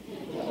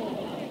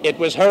 It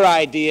was her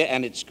idea,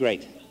 and it's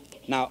great.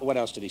 Now, what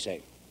else did he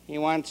say? He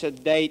wants a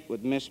date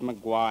with Miss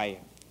McGuire.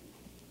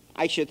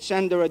 I should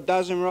send her a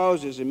dozen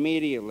roses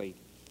immediately.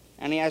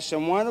 And he has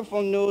some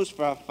wonderful news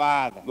for her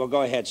father. Well,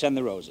 go ahead. Send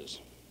the roses.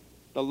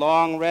 The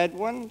long red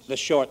ones? The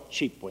short,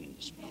 cheap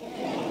ones.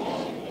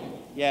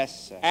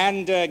 Yes, sir.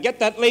 And get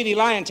that lady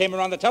lion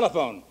tamer on the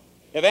telephone.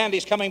 If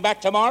Andy's coming back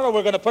tomorrow,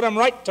 we're going to put him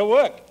right to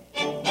work.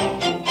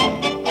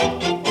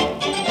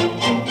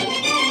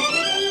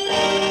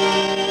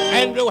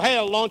 Andrew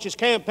Hale launches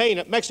campaign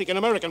at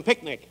Mexican-American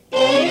picnic.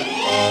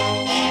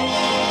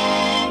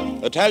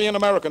 Italian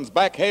Americans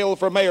back Hale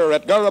for mayor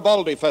at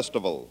Garibaldi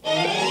Festival.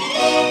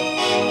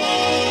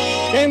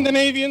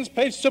 Scandinavians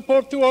pledge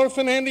support to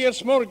Orphan Andy at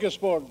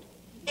Smorgasbord.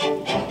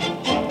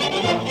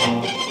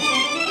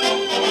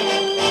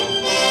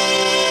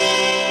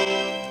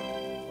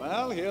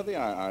 Well, here they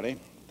are, Artie.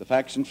 The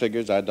facts and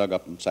figures I dug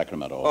up in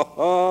Sacramento.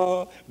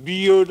 Oh,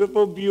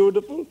 beautiful,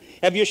 beautiful.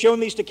 Have you shown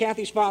these to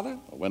Kathy's father?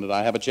 When did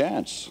I have a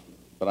chance?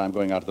 But I'm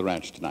going out to the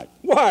ranch tonight.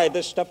 Why,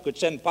 this stuff could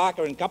send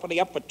Parker and company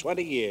up for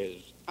 20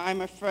 years.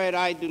 I'm afraid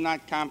I do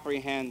not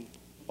comprehend.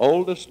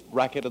 Oldest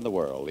racket in the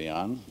world,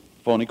 Leon.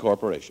 Phony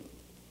corporation.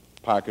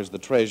 Parker's the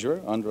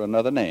treasurer under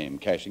another name,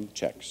 cashing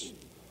checks.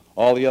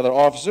 All the other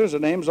officers are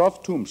names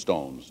off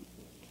tombstones,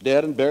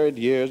 dead and buried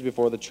years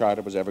before the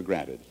charter was ever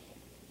granted.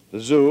 The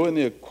zoo and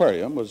the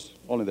aquarium was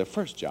only their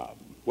first job.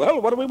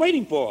 Well, what are we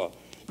waiting for?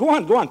 Go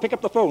on, pick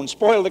up the phone.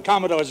 Spoil the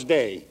Commodore's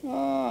day.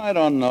 I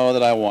don't know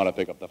that I want to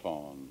pick up the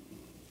phone.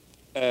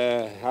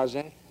 How's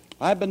that?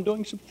 I've been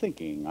doing some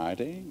thinking,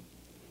 Artie.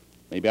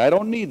 Maybe I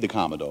don't need the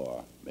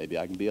Commodore. Maybe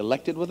I can be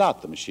elected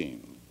without the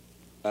machine.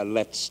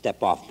 Let's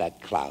step off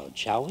that cloud,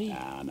 shall we?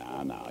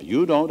 No.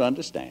 You don't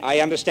understand. I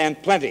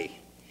understand plenty.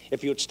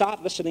 If you'd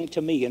start listening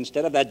to me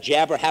instead of that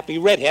jabber-happy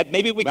redhead,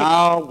 maybe we could...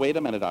 Now, wait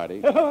a minute,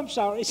 Artie. Oh, I'm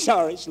sorry.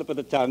 Slip of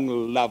the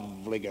tongue.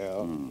 Lovely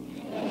girl.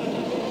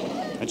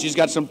 And she's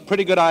got some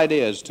pretty good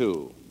ideas,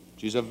 too.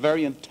 She's a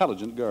very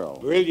intelligent girl.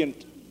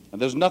 Brilliant.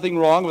 And there's nothing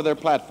wrong with her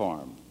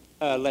platform.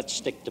 Let's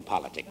stick to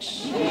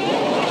politics.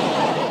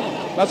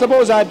 Now,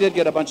 suppose I did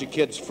get a bunch of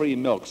kids free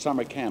milk,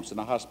 summer camps, in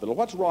a hospital.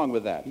 What's wrong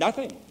with that?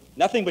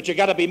 Nothing, but you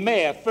got to be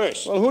mayor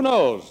first. Well, who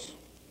knows?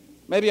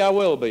 Maybe I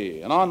will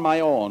be, and on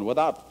my own,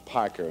 without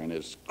Parker and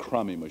his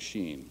crummy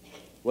machine,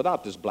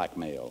 without this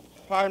blackmail.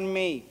 Pardon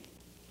me.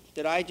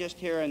 Did I just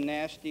hear a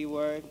nasty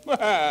word?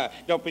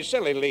 Don't be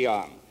silly,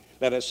 Leon.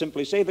 Let us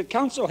simply say that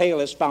Council Hale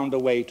has found a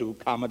way to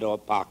Commodore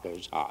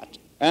Parker's heart.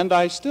 And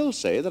I still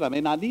say that I may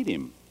not need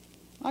him.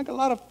 I got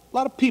a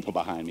lot of people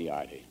behind me,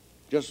 Artie.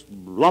 Just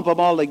lump them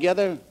all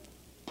together,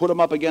 put them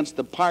up against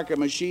the Parker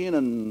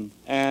machine,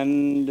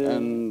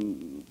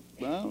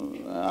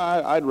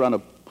 well, I'd run a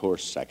poor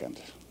second.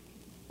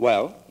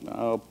 Well?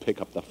 I'll pick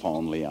up the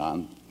phone,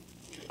 Leon.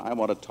 I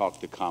want to talk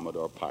to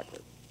Commodore Parker.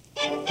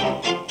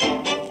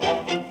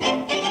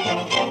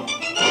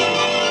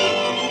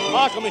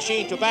 Parker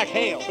machine to back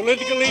Hale.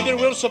 Political leader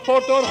will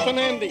support Orphan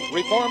Andy.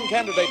 Reform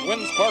candidate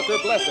wins Parker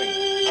blessing.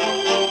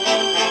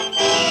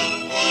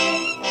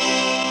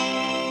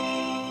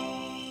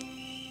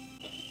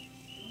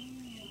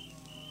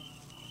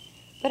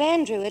 But,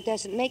 Andrew, it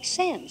doesn't make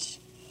sense.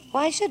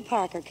 Why should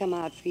Parker come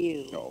out for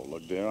you? Oh,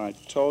 look, dear, I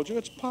told you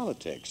it's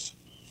politics.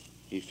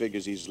 He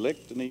figures he's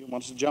licked and he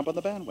wants to jump on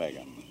the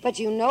bandwagon. But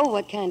you know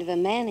what kind of a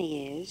man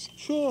he is.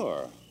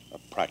 Sure, a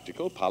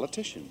practical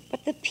politician.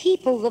 But the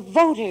people, the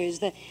voters,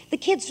 the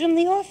kids from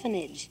the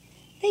orphanage,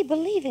 they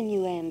believe in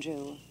you,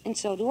 Andrew, and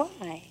so do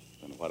I.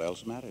 And what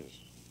else matters?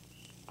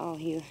 Oh,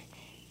 you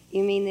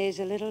mean there's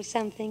a little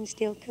something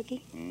still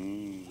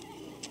cooking?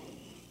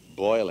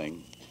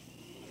 Boiling.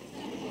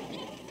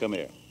 Come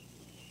here.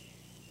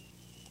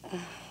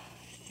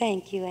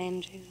 Thank you,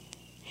 Andrew.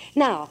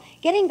 Now,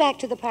 getting back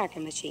to the Parker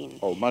machine.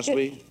 Oh, must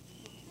we?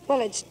 Well,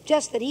 it's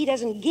just that he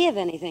doesn't give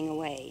anything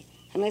away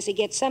unless he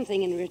gets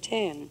something in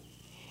return.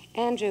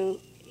 Andrew,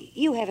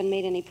 you haven't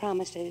made any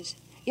promises.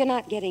 You're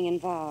not getting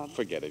involved.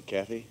 Forget it,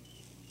 Kathy.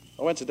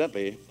 Oh,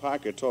 incidentally,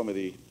 Parker told me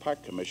the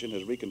Park Commission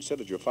has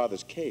reconsidered your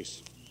father's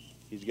case.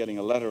 He's getting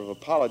a letter of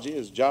apology,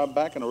 his job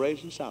back, and a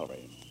raise in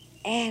salary.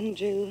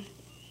 Andrew.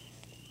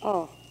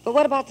 Oh, but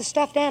what about the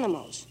stuffed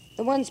animals?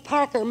 The ones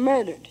Parker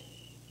murdered?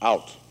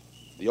 Out.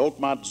 The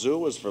Oakmont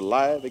Zoo is for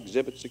live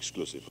exhibits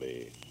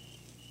exclusively.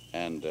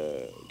 And,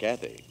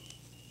 Kathy,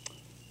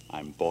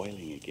 I'm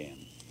boiling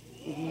again.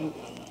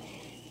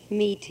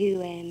 Me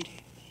too, Andrew.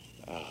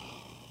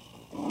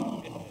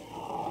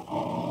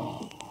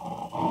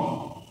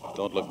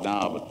 Don't look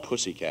now, but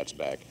Pussycat's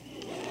back.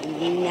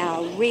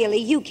 Now, really,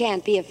 you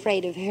can't be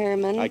afraid of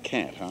Herman. I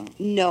can't, huh?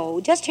 No,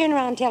 just turn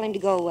around and tell him to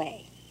go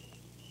away.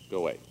 Go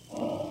away.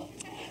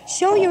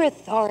 Show your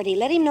authority.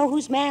 Let him know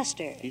who's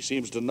master. He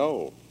seems to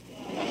know.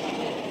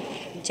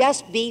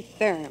 Just be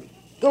firm.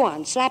 Go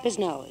on, slap his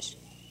nose.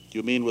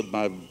 You mean with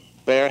my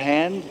bare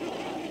hand?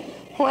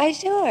 Why,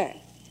 sure.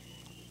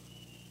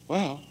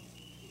 Well,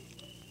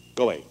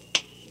 go away.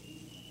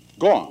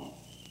 Go on.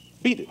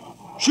 Beat it.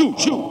 Shoot.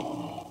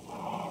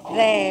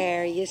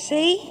 There, you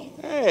see?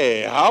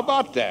 Hey, how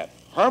about that?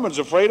 Herman's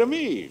afraid of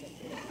me.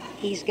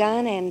 He's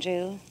gone,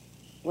 Andrew.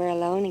 We're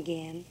alone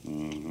again.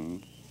 Mm-hmm.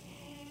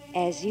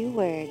 As you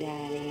were,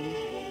 darling.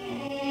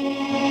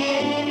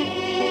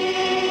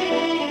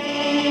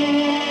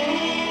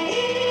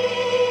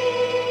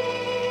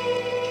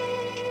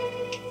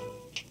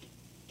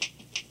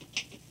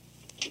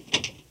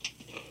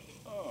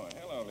 Oh,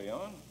 hello,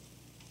 Leon.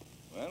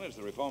 Well, is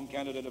the reform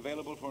candidate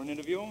available for an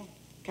interview?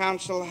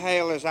 Council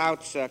Hale is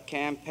out, sir,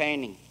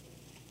 campaigning.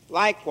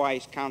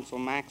 Likewise, Council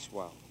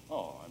Maxwell.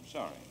 Oh, I'm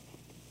sorry.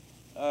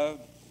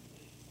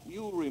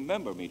 You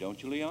remember me,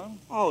 don't you, Leon?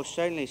 Oh,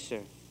 certainly,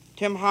 sir.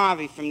 Tim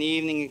Harvey from the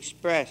Evening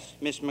Express,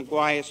 Miss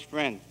McGuire's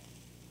friend.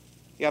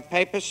 Your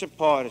paper's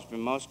support has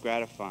been most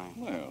gratifying.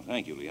 Well,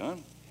 thank you,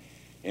 Leon.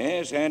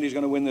 Yes, Andy's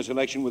going to win this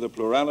election with a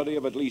plurality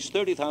of at least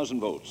 30,000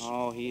 votes.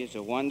 Oh, he is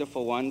a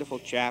wonderful, wonderful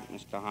chap,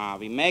 Mr.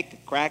 Harvey. Make a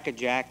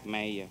crackerjack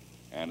mayor.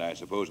 And I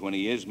suppose when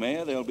he is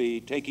mayor, they'll be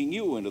taking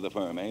you into the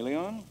firm, eh,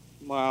 Leon?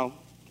 Well,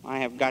 I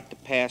have got to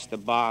pass the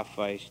bar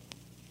first.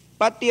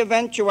 But the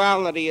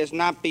eventuality is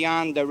not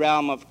beyond the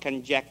realm of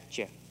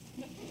conjecture.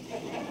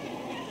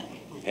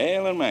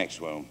 Hale and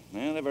Maxwell.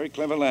 Well, they're very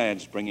clever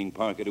lads, bringing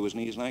Parker to his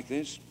knees like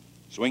this.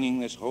 Swinging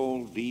this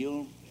whole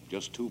deal.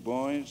 Just 2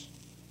 boys.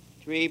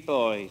 3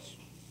 boys.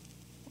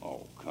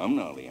 Oh, come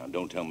now, Leon.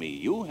 Don't tell me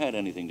you had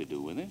anything to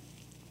do with it.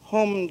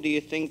 Whom do you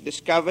think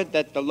discovered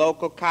that the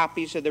local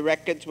copies of the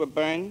records were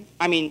burned?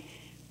 I mean,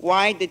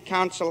 why did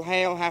Council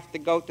Hale have to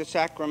go to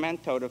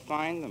Sacramento to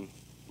find them?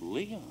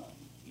 Leon,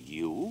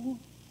 you?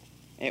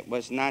 It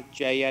was not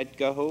J.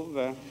 Edgar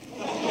Hoover.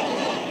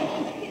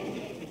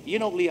 You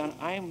know, Leon,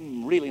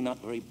 I'm really not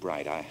very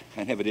bright. I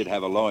never did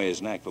have a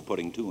lawyer's knack for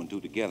putting 2 and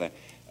 2 together.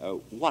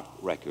 What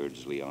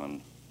records,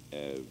 Leon?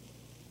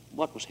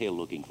 What was Hale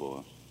looking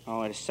for?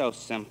 Oh, it's so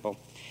simple.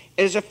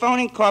 It's a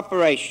phoning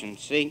corporation,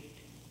 see?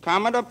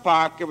 Commodore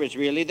Parker is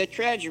really the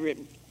treasurer.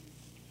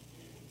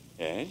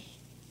 Yes?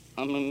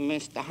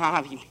 Mr.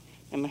 Harvey,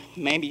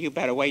 maybe you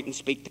better wait and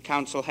speak to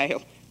Counsel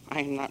Hale.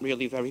 I'm not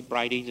really very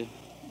bright either.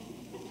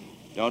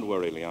 Don't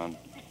worry, Leon.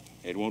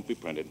 It won't be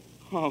printed.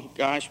 Oh,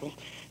 gosh, well,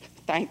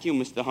 thank you,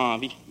 Mr.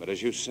 Harvey. But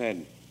as you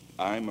said,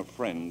 I'm a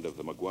friend of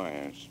the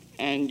McGuires.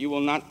 And you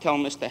will not tell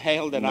Mr.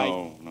 Hale that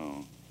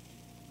No.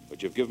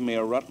 But you've given me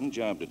a rotten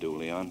job to do,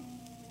 Leon.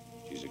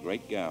 She's a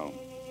great gal,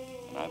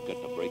 and I've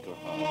got to break her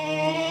heart.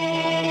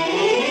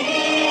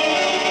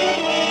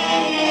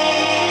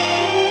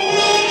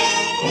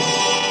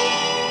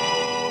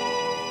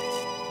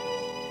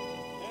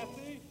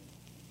 Kathy?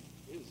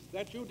 Is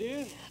that you,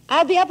 dear?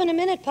 I'll be up in a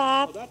minute,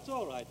 Pop. Oh, that's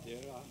all right, dear.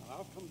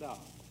 I'll come down.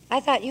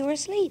 I thought you were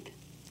asleep.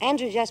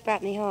 Andrew just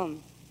brought me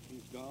home.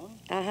 He's gone?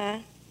 Uh-huh.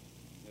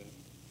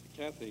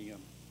 Kathy,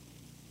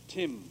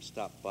 Tim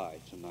stopped by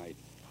tonight.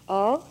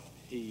 Oh?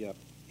 He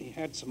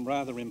had some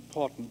rather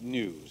important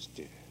news,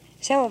 dear.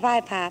 So have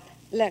I, Pop.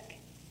 Look.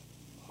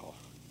 Oh,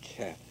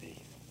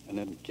 Kathy, an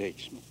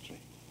engagement ring.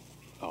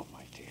 Oh,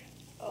 my dear.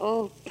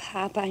 Oh,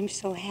 Pop, I'm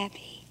so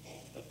happy.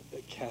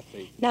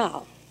 Kathy.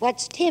 Now,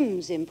 what's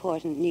Tim's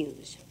important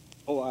news?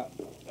 Oh,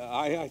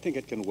 I think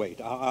it can wait.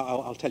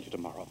 I'll tell you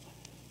tomorrow.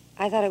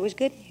 I thought it was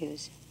good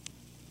news.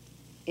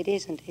 It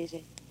isn't, is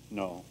it?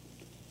 No.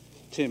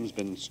 Tim's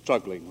been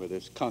struggling with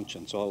his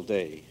conscience all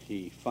day.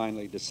 He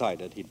finally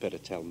decided he'd better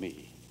tell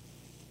me.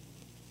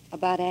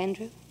 About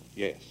Andrew?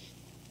 Yes.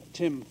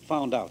 Tim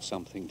found out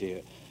something,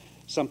 dear.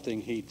 Something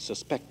he'd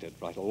suspected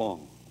right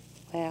along.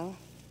 Well?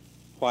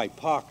 Why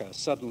Parker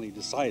suddenly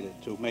decided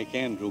to make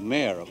Andrew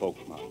mayor of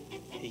Oakmont.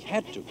 He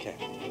had to,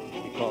 Kathy,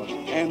 because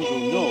Andrew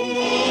knows...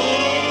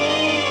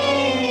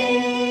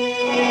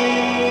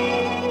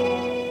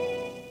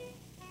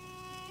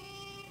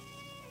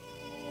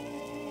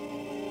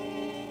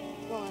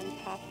 Go on,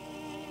 Pop.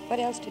 What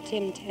else did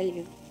Tim tell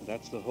you?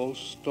 That's the whole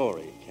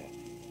story, Kathy.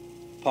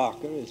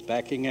 Parker is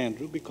backing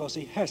Andrew because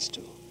he has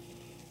to.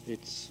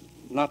 It's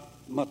not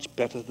much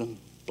better than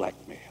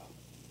blackmail.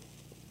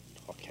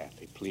 Oh,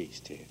 Kathy,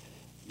 please, dear.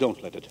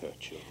 Don't let it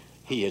hurt you.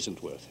 He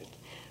isn't worth it.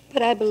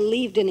 But I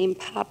believed in him,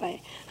 Pop.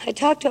 I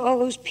talked to all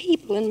those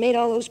people and made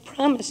all those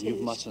promises. You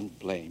mustn't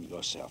blame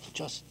yourself.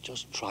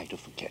 Just try to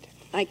forget it.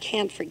 I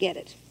can't forget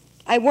it.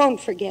 I won't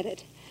forget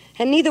it.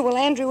 And neither will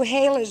Andrew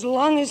Hale as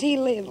long as he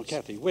lives. Oh,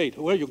 Kathy, wait.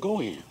 Where are you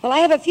going? Well, I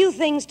have a few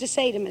things to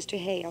say to Mr.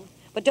 Hale.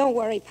 But don't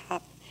worry,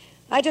 Pop.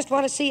 I just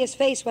want to see his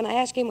face when I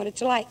ask him what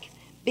it's like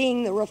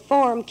being the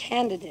reform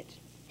candidate.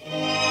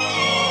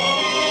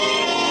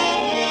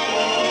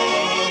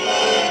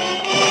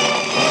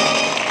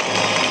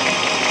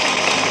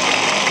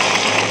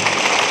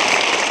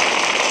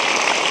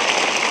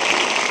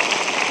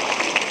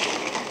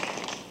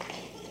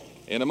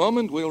 In a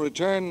moment, we'll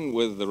return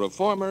with the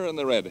Reformer and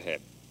the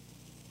Redhead.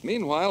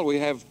 Meanwhile, we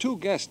have two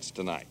guests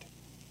tonight,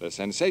 the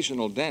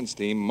sensational dance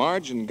team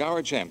Marge and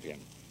Gower Champion.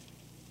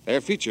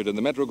 They're featured in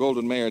the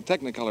Metro-Goldwyn-Mayer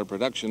Technicolor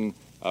production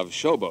of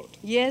Showboat.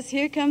 Yes,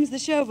 here comes the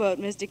Showboat,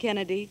 Mr.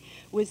 Kennedy,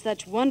 with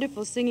such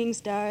wonderful singing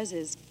stars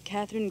as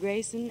Katherine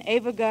Grayson,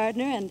 Ava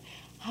Gardner, and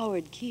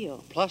Howard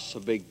Keel. Plus a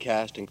big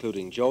cast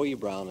including Joey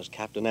Brown as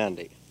Captain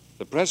Andy.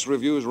 The press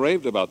reviews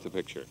raved about the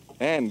picture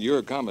and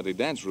your comedy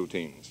dance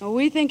routines. Oh,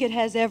 we think it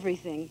has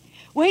everything.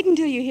 Wait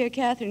until you hear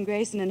Katherine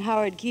Grayson and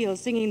Howard Keel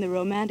singing the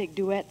romantic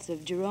duets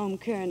of Jerome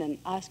Kern and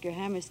Oscar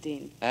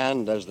Hammerstein.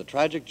 And as the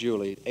tragic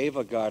Julie,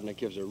 Ava Gardner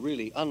gives a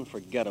really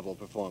unforgettable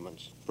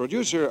performance.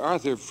 Producer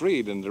Arthur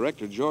Freed and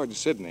director George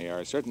Sidney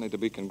are certainly to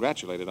be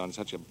congratulated on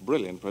such a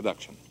brilliant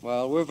production.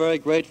 Well, we're very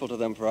grateful to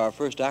them for our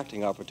first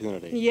acting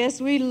opportunity. Yes,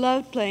 we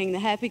loved playing the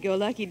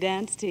happy-go-lucky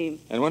dance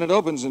team. And when it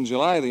opens in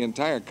July, the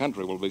entire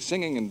country will be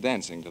singing and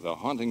dancing to the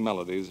haunting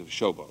melodies of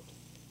Showboat.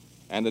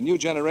 And a new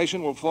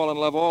generation will fall in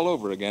love all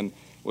over again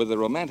with the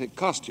romantic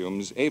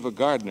costumes Ava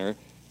Gardner,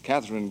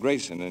 Katherine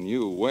Grayson, and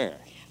you wear.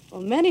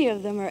 Well, many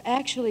of them are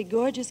actually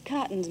gorgeous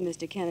cottons,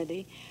 Mr.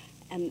 Kennedy.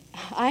 And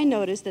I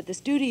noticed that the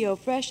studio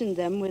freshened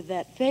them with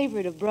that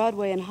favorite of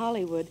Broadway and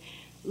Hollywood,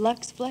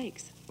 Lux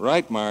Flakes.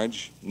 Right,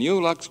 Marge.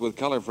 New Lux with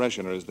color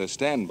freshener is the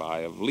standby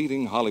of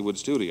leading Hollywood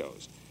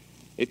studios.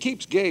 It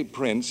keeps gay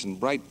prints and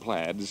bright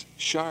plaids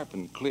sharp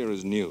and clear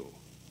as new.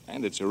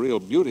 And it's a real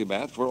beauty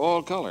bath for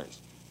all colors.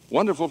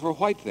 Wonderful for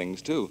white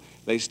things, too.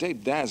 They stay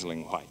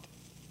dazzling white.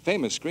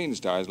 Famous screen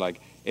stars like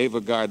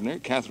Ava Gardner,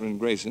 Katherine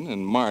Grayson,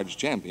 and Marge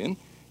Champion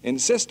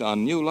insist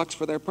on new Lux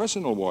for their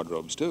personal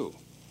wardrobes, too.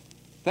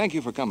 Thank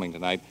you for coming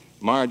tonight,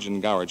 Marge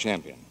and Gower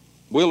Champion.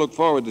 We'll look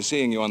forward to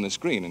seeing you on the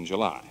screen in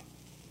July.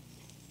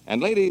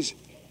 And ladies,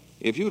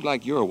 if you'd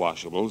like your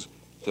washables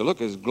to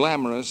look as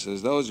glamorous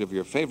as those of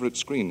your favorite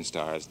screen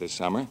stars this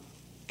summer,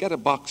 get a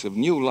box of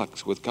new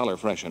Lux with color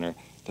freshener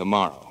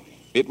tomorrow.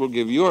 It will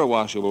give your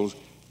washables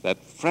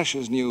that fresh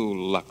as new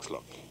Lux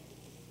look.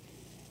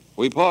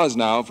 We pause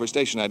now for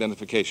station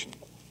identification.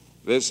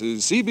 This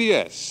is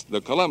CBS,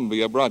 the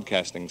Columbia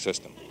Broadcasting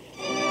System.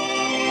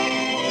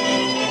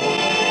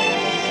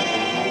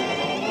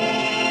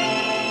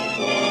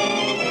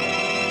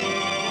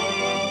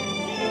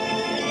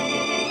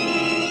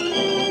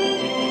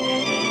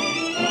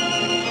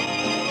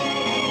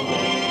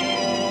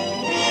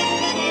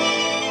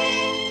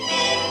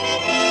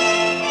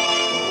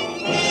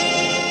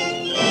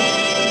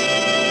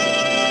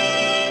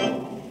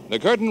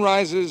 curtain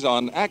rises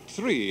on Act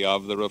 3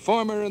 of The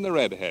Reformer and the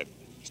Redhead,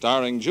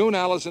 starring June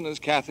Allison as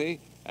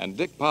Kathy and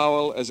Dick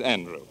Powell as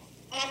Andrew.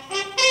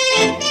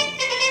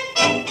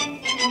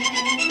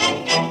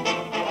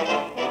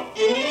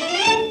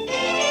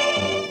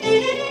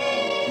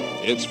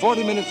 It's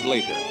 40 minutes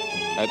later.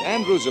 At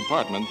Andrew's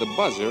apartment, the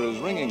buzzer is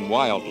ringing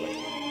wildly.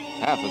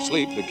 Half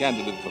asleep, the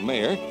candidate for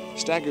mayor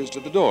staggers to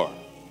the door.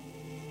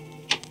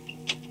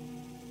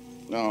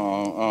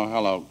 Oh,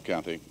 hello,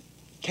 Kathy.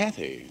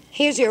 Kathy?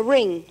 Here's your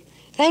ring.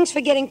 Thanks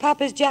for getting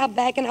Papa's job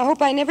back, and I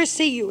hope I never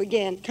see you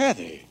again.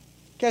 Kathy,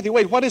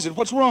 wait, what is it?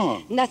 What's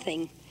wrong?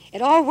 Nothing.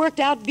 It all worked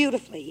out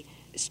beautifully,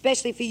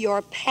 especially for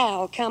your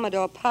pal,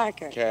 Commodore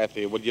Parker.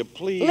 Kathy, would you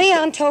please...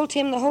 Leon told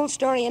Tim the whole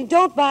story, and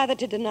don't bother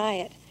to deny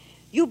it.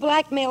 You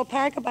blackmailed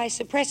Parker by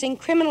suppressing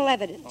criminal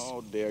evidence.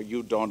 Oh, dear,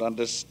 you don't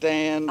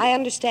understand. I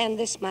understand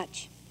this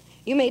much.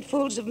 You made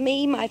fools of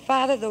me, my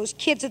father, those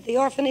kids at the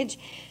orphanage,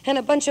 and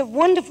a bunch of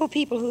wonderful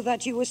people who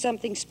thought you were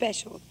something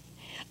special.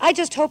 I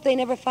just hope they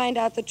never find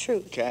out the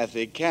truth.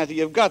 Kathy,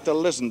 you've got to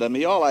listen to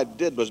me. All I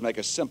did was make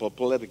a simple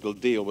political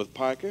deal with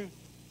Parker.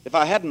 If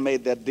I hadn't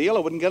made that deal, I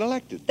wouldn't get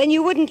elected. Then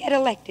you wouldn't get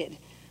elected.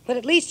 But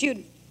at least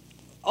you'd...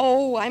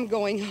 Oh, I'm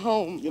going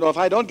home. You know, if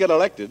I don't get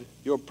elected,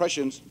 your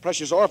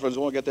precious orphans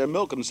won't get their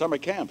milk in summer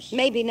camps.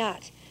 Maybe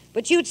not.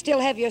 But you'd still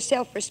have your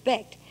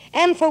self-respect.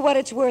 And for what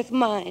it's worth,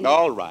 mine.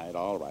 All right.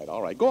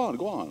 Go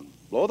on.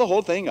 Blow the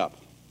whole thing up.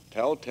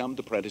 Tell Tim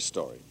to print his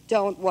story.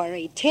 Don't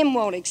worry. Tim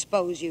won't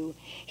expose you.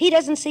 He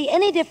doesn't see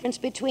any difference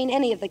between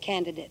any of the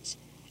candidates.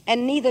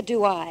 And neither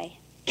do I.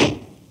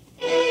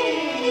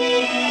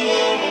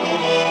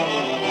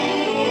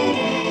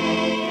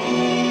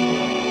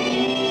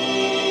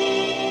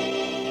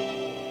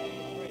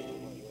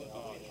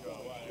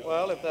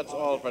 Well, if that's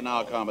all for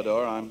now,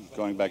 Commodore, I'm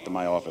going back to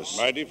my office.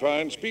 Mighty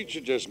fine speech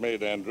you just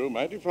made, Andrew.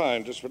 Mighty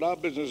fine. Just what our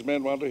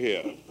businessmen want to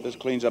hear. This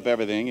cleans up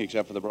everything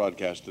except for the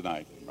broadcast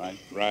tonight, right?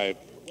 Right.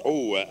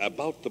 Oh,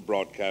 about the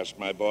broadcast,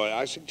 my boy,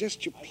 I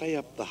suggest you play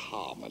up the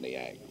harmony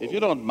angle. If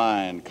you don't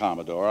mind,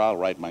 Commodore, I'll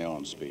write my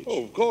own speech.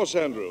 Oh, of course,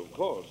 Andrew, of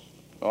course.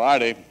 Oh,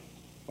 Artie,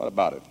 what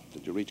about it?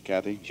 Did you reach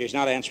Kathy? She's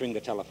not answering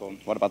the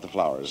telephone. What about the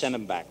flowers? Send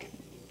them back.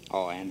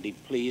 Oh, Andy,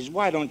 please,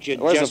 why don't you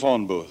Where's the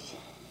phone booth?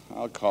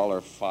 I'll call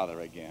her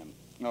father again.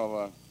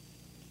 Oh,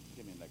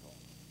 give me a nickel.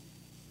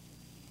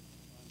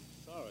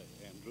 I'm sorry,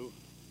 Andrew.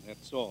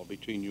 That's all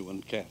between you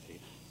and Kathy.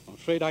 I'm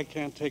afraid I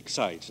can't take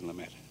sides in the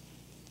matter.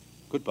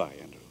 Goodbye,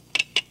 Andrew.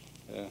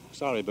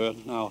 Sorry,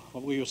 Bert. Now,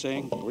 what were you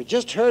saying? We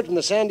just heard from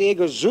the San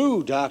Diego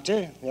Zoo,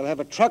 Doctor. They'll have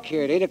a truck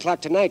here at 8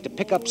 o'clock tonight to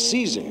pick up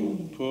Caesar.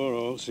 Poor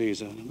old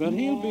Caesar. But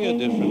he'll be a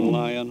different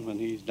lion when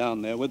he's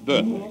down there with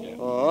Bert again.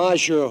 Oh, I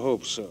sure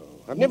hope so.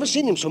 I've never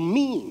seen him so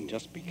mean.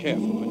 Just be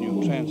careful when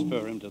you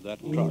transfer him to that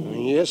truck.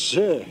 Yes,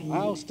 sir.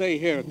 I'll stay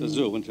here at the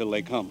zoo until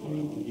they come for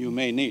him. You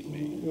may need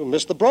me. You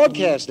missed the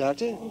broadcast,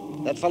 Doctor.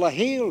 That fella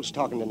Hale's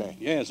talking tonight.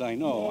 Yes, I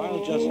know.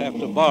 I'll just have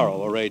to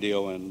borrow a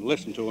radio and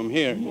listen to him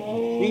here.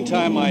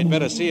 Meantime, I'd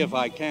better see if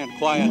I can't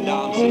quiet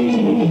down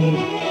Caesar.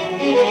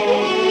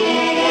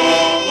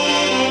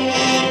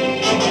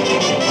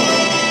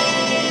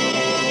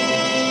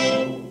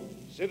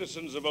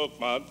 Citizens of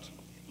Oakmont,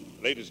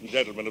 ladies and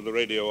gentlemen of the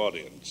radio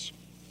audience,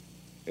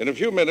 in a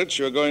few minutes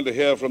you're going to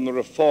hear from the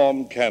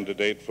Reform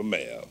candidate for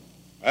mayor,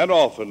 an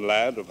orphan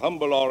lad of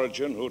humble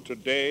origin who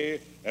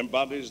today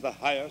embodies the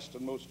highest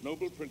and most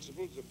noble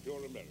principles of pure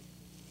America.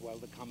 Well,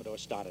 the Commodore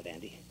started,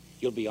 Andy.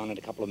 You'll be on in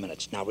a couple of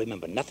minutes. Now,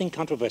 remember, nothing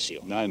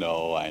controversial. I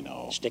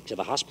know. Stick to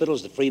the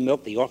hospitals, the free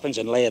milk, the orphans,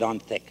 and lay it on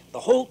thick. The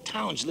whole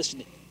town's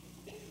listening.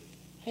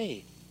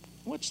 Hey,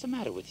 what's the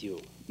matter with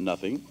you?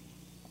 Nothing.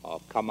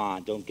 Oh, come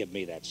on, don't give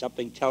me that.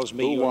 Something tells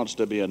me Who wants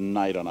to be a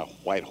knight on a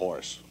white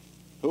horse?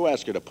 Who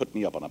asked you to put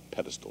me up on a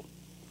pedestal?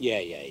 Yeah.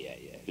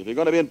 If you're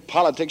going to be in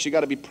politics, you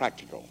got to be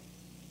practical.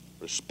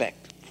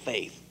 Respect,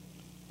 faith.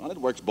 Well, it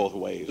works both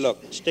ways.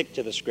 Look, stick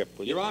to the script,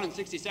 will you? You're on in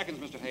 60 seconds,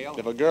 Mr. Hale.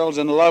 If a girl's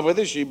in love with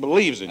you, she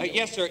believes in you.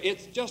 Yes, sir.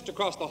 It's just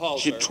across the hall,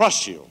 She sir.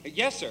 trusts you.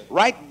 Yes, sir.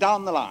 Right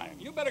down the line.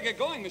 You better get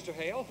going, Mr.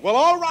 Hale. Well,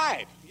 all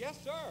right. Yes,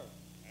 sir.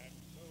 And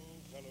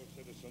so, fellow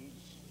citizens,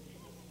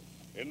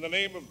 in the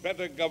name of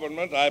better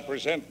government, I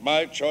present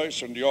my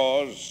choice and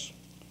yours,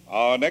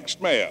 our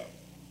next mayor,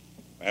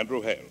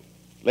 Andrew Hale.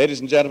 Ladies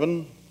and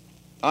gentlemen,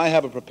 I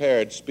have a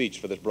prepared speech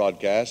for this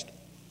broadcast.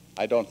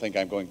 I don't think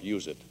I'm going to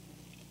use it.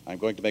 I'm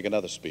going to make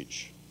another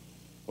speech.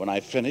 When I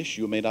finish,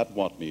 you may not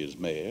want me as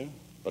mayor,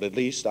 but at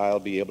least I'll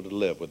be able to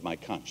live with my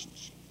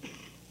conscience.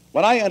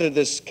 When I entered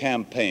this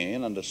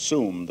campaign and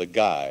assumed the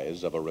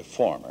guise of a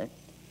reformer,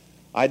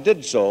 I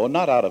did so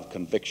not out of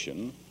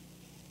conviction,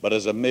 but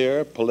as a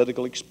mere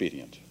political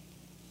expedient.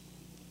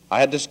 I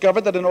had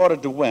discovered that in order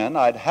to win,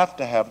 I'd have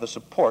to have the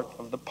support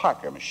of the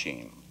Parker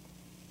machine.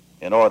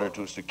 In order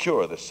to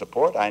secure this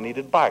support, I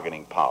needed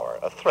bargaining power,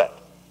 a threat,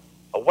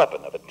 a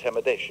weapon of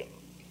intimidation.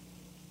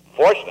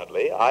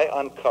 Fortunately, I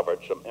uncovered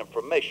some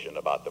information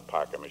about the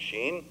Parker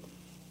machine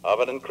of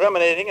an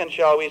incriminating and,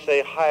 shall we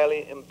say,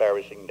 highly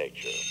embarrassing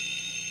nature.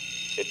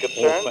 It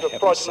concerns a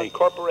fraudulent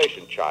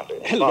corporation charter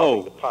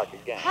involving the Parker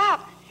gang.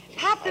 Pop,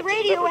 Pop the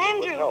radio,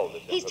 Andrew.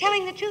 He's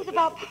telling the truth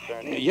about...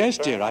 Yes,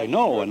 dear, I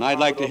know, and I'd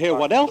like to hear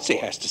what else he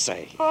has to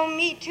say. Oh,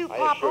 me too,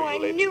 Pop. Oh, I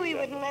knew he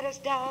wouldn't let us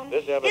down.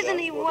 Isn't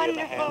he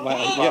wonderful? Well,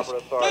 yes.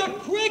 Doc,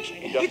 quick!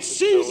 It's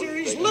Caesar.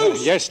 He's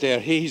loose. Yes, dear,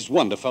 he's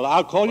wonderful.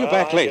 I'll call you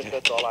back later.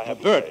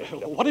 Bert,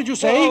 what did you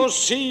say? Oh,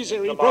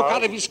 Caesar. He broke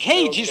out of his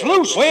cage. He's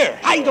loose. Where?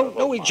 I don't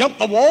know. He jumped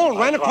the wall and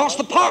ran across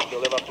the park.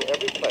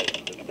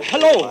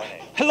 Hello.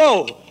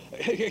 Hello.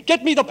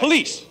 Get me the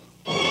police.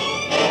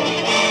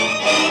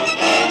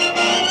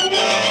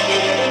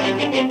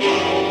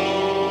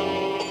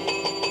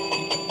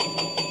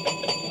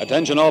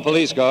 Attention all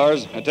police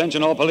cars.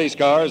 Attention all police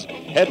cars.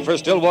 Head for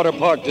Stillwater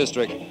Park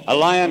District. A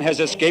lion has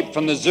escaped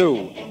from the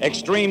zoo.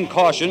 Extreme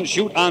caution.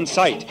 Shoot on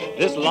sight.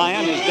 This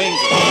lion is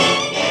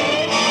dangerous.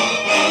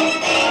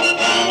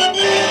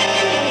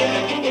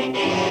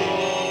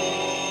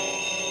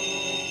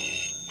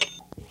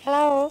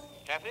 Hello?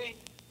 Kathy,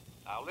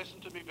 now listen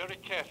to me very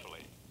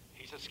carefully.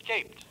 He's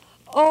escaped.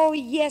 Oh,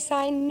 yes,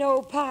 I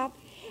know, Pop.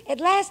 At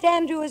last,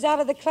 Andrew is out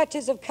of the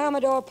clutches of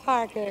Commodore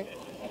Parker.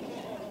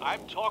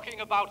 I'm talking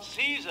about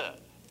Caesar.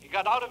 He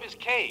got out of his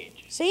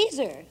cage.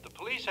 Caesar? The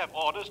police have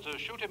orders to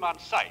shoot him on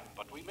sight,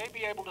 but we may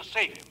be able to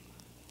save him.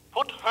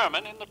 Put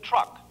Herman in the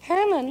truck.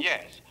 Herman?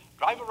 Yes.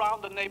 Drive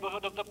around the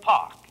neighborhood of the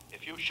park.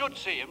 If you should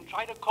see him,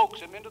 try to coax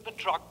him into the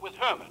truck with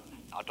Herman.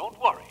 Now, don't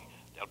worry.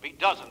 There'll be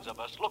dozens of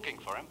us looking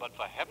for him, but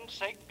for heaven's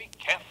sake, be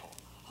careful.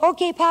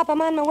 Okay, Pop,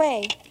 I'm on my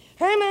way.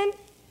 Herman!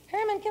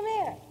 Herman, come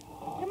here.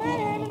 Come on,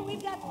 Herman.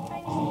 We've got to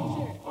find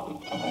Caesar.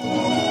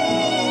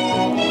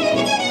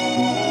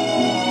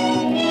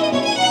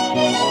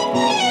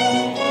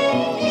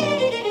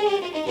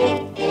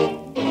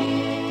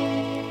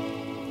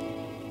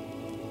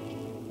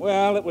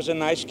 Well, it was a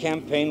nice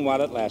campaign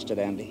while it lasted,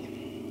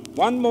 Andy.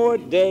 One more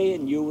day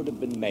and you would have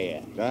been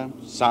mayor.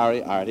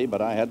 Sorry, Artie,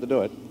 but I had to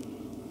do it.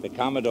 The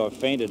Commodore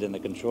fainted in the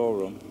control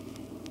room.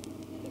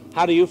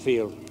 How do you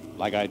feel?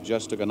 Like I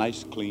just took a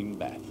nice clean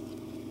bath.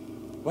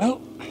 Well,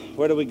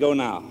 where do we go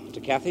now?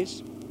 To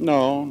Kathy's?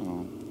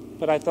 No.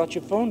 But I thought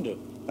you phoned her.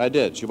 I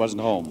did. She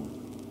wasn't home.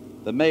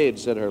 The maid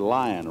said her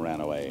lion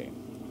ran away.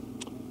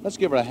 Let's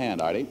give her a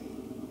hand, Artie.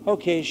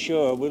 Okay,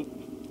 sure.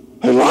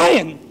 Her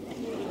lion!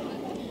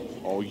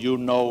 Oh, you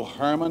know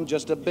Herman,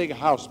 just a big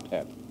house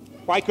pet.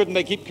 Why couldn't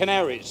they keep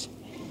canaries?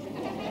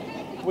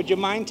 Would you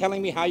mind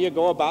telling me how you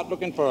go about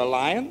looking for a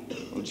lion?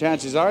 Well,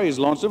 chances are he's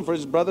lonesome for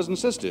his brothers and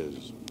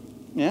sisters.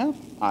 Yeah,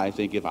 I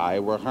think if I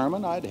were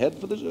Herman, I'd head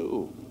for the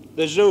zoo.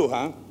 The zoo,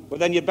 huh? Well,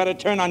 then you'd better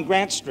turn on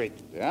Grant Street.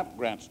 Yeah,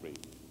 Grant Street.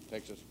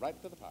 Takes us right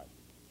to the park.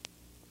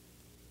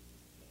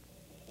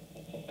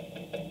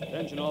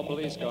 Attention all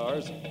police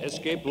cars.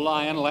 Escaped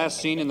lion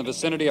last seen in the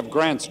vicinity of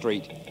Grant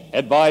Street.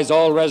 Advise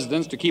all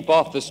residents to keep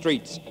off the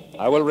streets.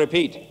 I will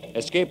repeat.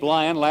 Escaped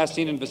lion last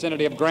seen in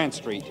vicinity of Grant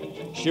Street.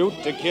 Shoot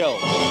to kill.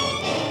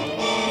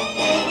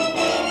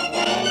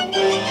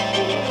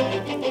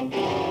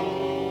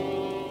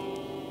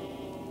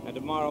 And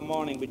tomorrow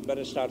morning, we'd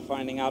better start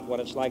finding out what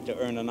it's like to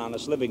earn an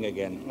honest living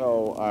again.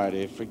 Oh,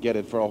 Artie, forget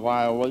it for a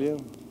while, will you?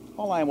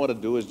 All I want to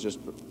do is just...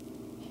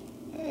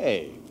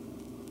 Hey,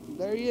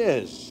 there he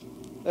is.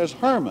 There's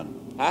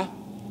Herman. Huh?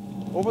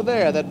 Over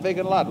there, that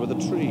vacant lot with the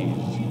trees.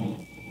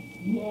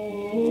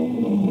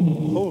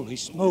 Holy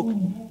smoke.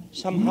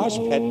 Some house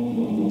pet.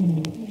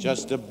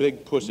 Just a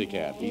big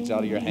pussycat. Eats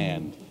out of your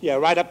hand. Yeah,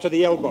 right up to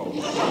the elbow.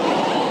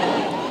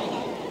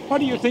 What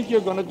do you think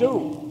you're going to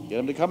do? Get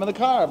him to come in the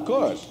car, of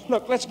course.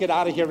 Look, let's get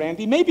out of here,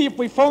 Andy. Maybe if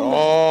we phone...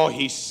 Oh,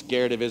 he's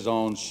scared of his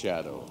own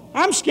shadow.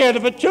 I'm scared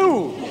of it,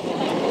 too.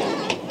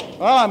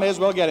 Well, I may as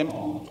well get him.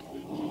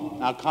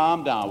 Now,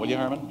 calm down, will you,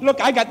 Herman?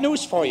 Look, I got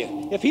news for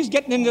you. If he's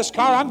getting in this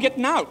car, I'm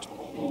getting out.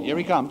 Here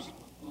he comes.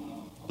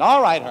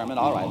 All right, Herman,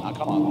 all right. Now,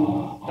 come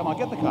on. Come on,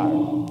 get the car.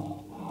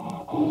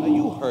 Now,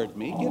 you heard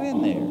me. Get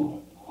in there.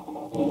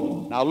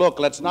 Now, look,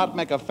 let's not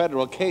make a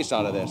federal case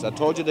out of this. I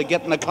told you to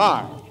get in the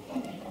car.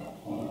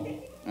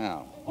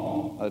 Now,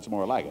 that's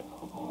more like it.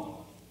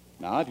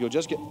 Now, if you'll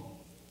just get...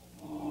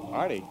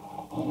 Artie.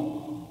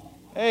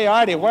 Hey,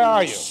 Artie, where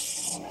are you?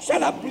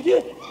 Shut up, will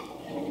you?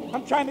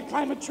 I'm trying to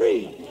climb a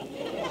tree.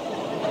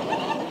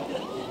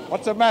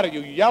 What's the matter?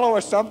 You yellow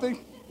or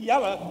something?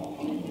 Yellow?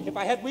 If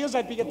I had wheels,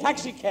 I'd be a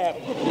taxi cab.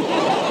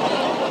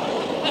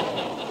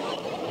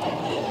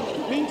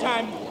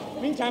 Meantime,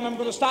 I'm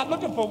going to start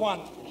looking for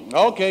one.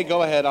 Okay,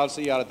 go ahead. I'll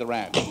see you out at the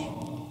ranch.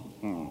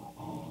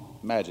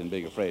 Imagine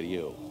being afraid of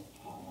you.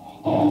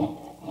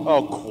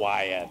 Oh,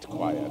 quiet.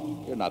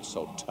 You're not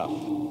so tough.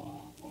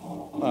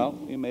 Well,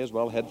 you may as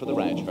well head for the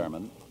ranch,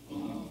 Herman.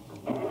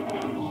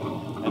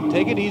 And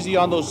take it easy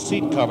on those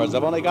seat covers.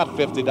 I've only got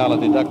 $50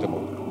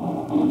 deductible.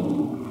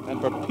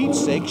 And for Pete's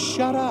sake,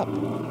 shut up.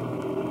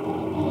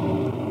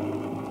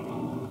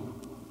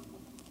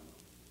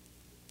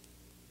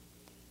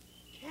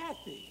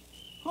 Kathy.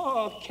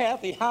 Oh,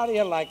 Kathy, how do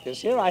you like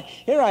this? Here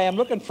I am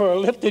looking for a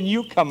lift and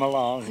you come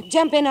along.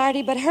 Jump in,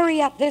 Artie, but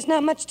hurry up. There's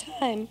not much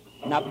time.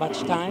 Not much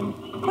time?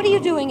 What are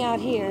you doing out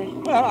here?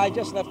 Well, I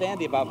just left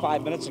Andy about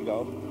 5 minutes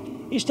ago.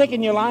 He's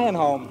taking your lion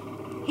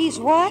home. He's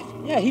what?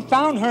 Yeah, he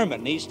found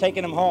Herman. He's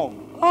taking him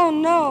home. Oh,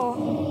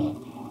 no.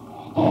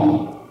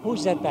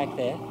 Who's that back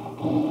there?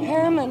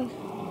 Herman.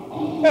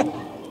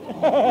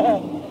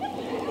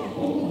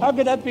 How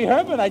could that be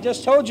Herman? I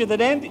just told you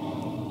that Andy...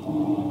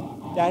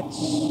 That's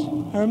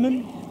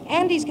Herman?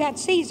 Andy's got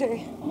Caesar.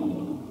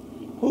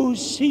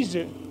 Who's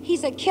Caesar?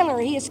 He's a killer.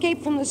 He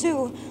escaped from the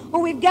zoo. Oh,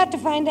 we've got to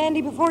find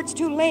Andy before it's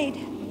too late.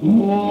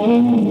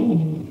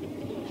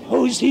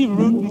 Who's he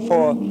rooting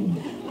for?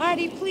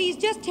 Artie, please,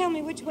 just tell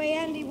me which way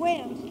Andy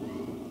went.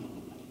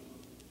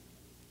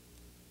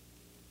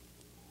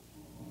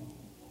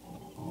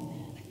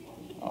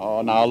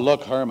 Oh, now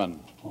look, Herman.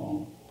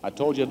 I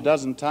told you a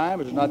dozen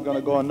times you're not going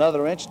to go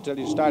another inch until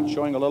you start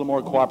showing a little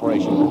more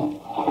cooperation.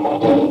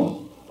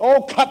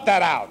 Oh, cut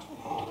that out.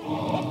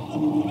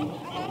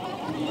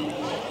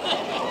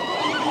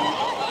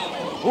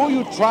 Who are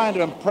you trying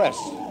to impress?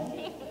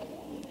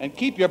 And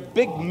keep your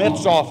big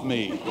mitts off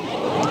me.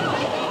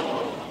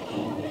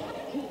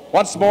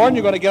 Once more, and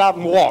you're going to get out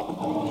and walk.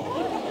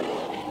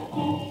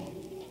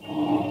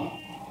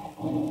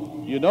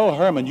 You know,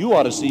 Herman, you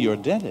ought to see your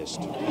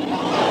dentist.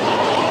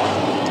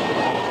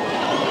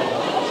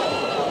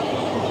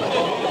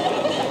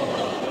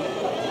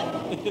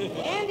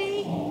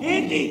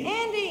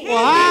 Andy!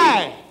 Well,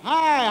 hi!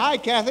 Hi,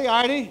 Kathy,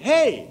 Artie.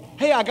 Hey,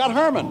 I got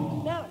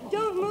Herman. Now,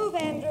 don't move,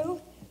 Andrew.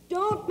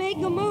 Don't make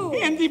a move.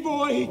 Andy,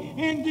 boy.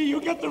 Andy, you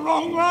got the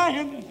wrong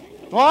lion.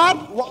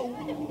 What?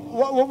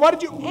 What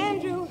did you...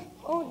 Andrew,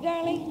 oh,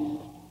 darling,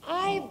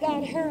 I've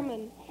got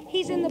Herman.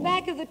 He's in the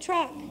back of the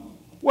truck.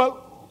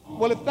 Well,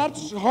 if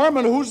that's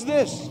Herman, who's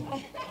this?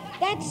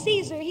 That's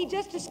Caesar. He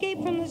just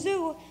escaped from the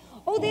zoo.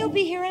 Oh, they'll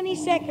be here any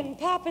second.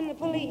 Pop and the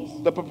police.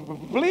 The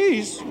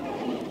police?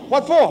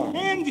 What for?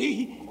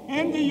 Andy,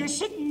 you're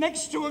sitting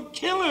next to a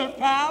killer,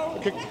 pal.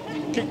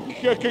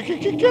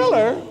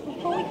 Killer?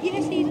 Oh,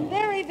 yes, he's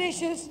very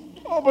vicious.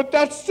 Oh, but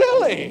that's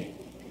silly.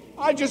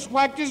 I just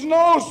whacked his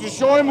nose to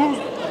show him who's...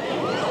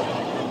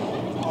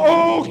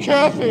 Oh,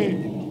 Kathy.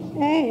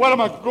 Oh, what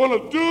am I going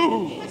to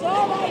do? It's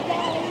all right,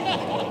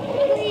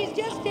 darling. Please,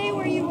 just stay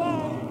where you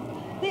are.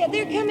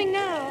 They're coming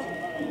now.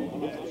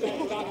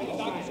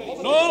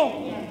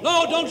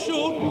 No, don't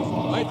shoot.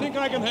 I think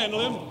I can handle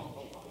him.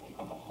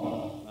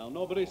 Now,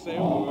 nobody say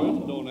a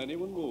word. Don't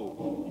anyone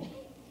move.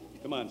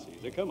 Come on,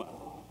 Caesar, come on.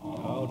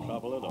 No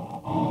trouble at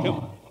all. Come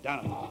on,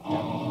 down.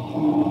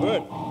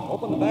 Bert,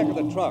 open the back of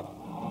the truck.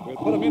 We'll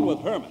put him in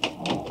with Herman.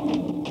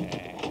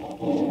 Yeah.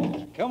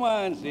 Come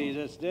on,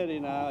 Caesar. Steady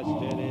now,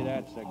 steady.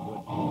 That's a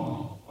good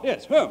boy.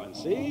 Yes, Herman,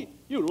 see?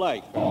 You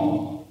like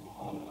Herman.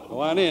 Go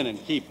on in and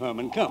keep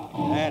Herman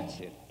company. That's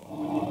it.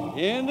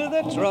 Into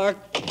the truck.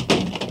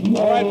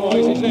 All right,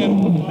 boys, he's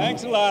in.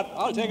 Thanks a lot.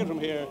 I'll take it from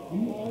here.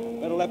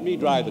 Better let me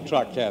drive the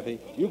truck, Kathy.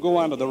 You go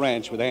on to the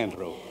ranch with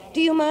Andrew.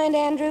 Do you mind,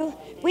 Andrew?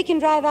 We can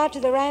drive out to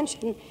the ranch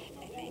and...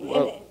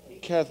 Well,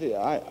 Kathy,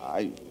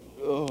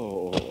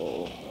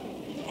 Oh.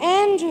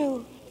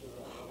 Andrew.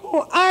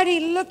 Oh, Artie,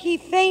 look, he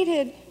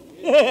fainted.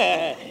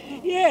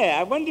 Yeah,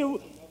 I wonder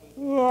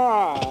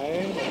why.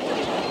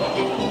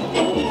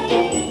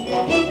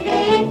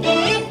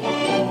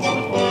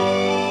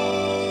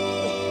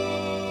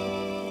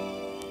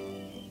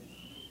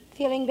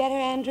 Feeling better,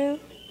 Andrew?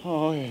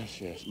 Oh,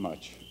 yes,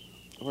 much.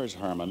 Where's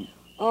Herman?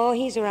 Oh,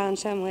 he's around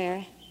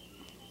somewhere.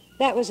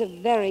 That was a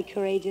very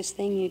courageous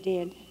thing you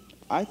did.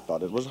 I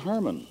thought it was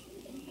Herman.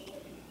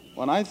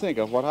 When I think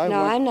of what I... No,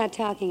 I'm not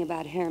talking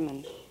about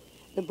Herman.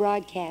 The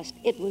broadcast,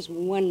 it was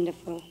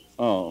wonderful.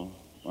 Oh,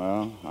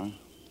 well, I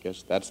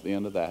guess that's the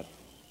end of that.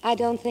 I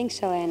don't think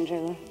so,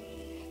 Andrew.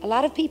 A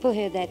lot of people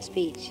heard that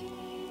speech.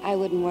 I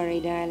wouldn't worry,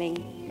 darling.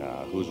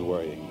 Who's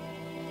worrying?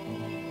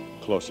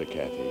 Closer,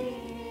 Kathy.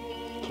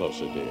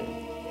 Closer, dear.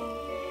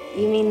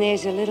 You mean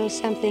there's a little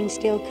something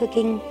still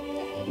cooking?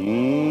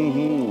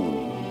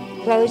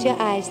 Mm-hmm. Close your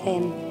eyes,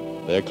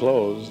 then. They're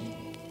closed.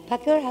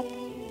 Pucker up.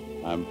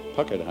 I'm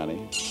puckered,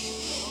 honey.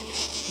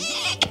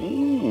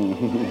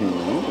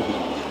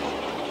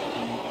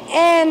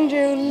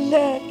 Andrew,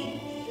 look.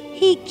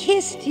 He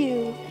kissed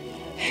you.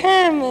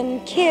 Herman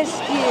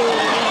kissed you.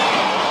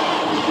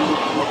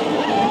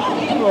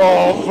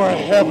 Oh, for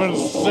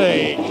heaven's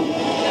sake.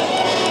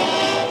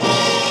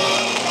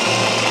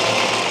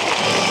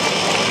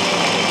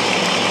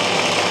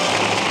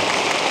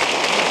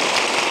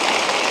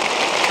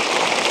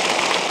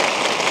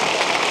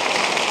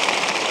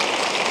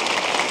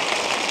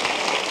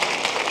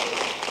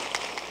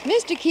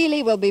 Mr.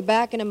 Keeley will be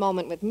back in a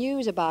moment with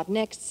news about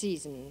next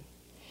season.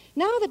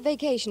 Now that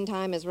vacation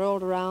time has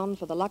rolled around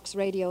for the Lux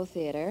Radio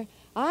Theater,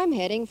 I'm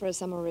heading for a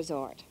summer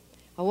resort.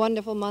 A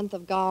wonderful month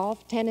of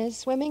golf, tennis,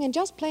 swimming, and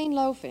just plain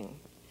loafing.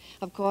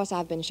 Of course,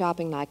 I've been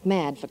shopping like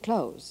mad for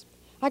clothes.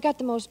 I got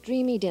the most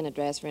dreamy dinner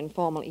dress for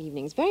informal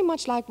evenings, very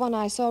much like one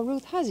I saw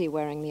Ruth Huzzy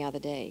wearing the other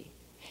day.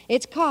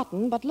 It's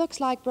cotton, but looks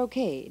like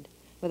brocade,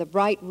 with a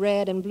bright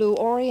red and blue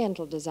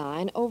oriental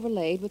design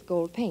overlaid with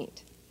gold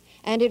paint.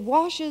 And it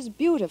washes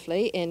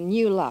beautifully in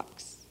New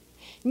Lux.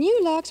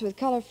 New Lux with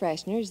color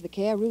freshener is the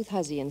care Ruth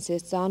Huzzy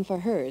insists on for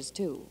hers,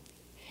 too.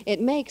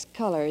 It makes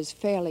colors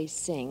fairly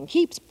sing,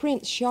 keeps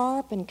prints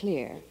sharp and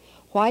clear,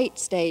 White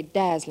stay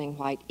dazzling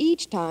white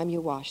each time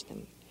you wash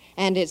them.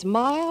 And it's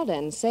mild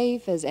and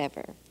safe as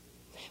ever.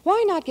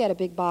 Why not get a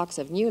big box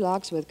of new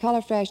Lux with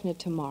color freshener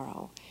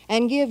tomorrow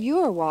and give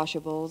your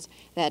washables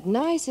that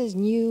nice as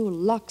new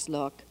Lux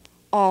look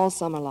all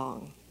summer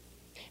long?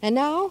 And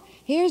now,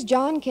 here's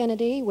John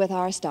Kennedy with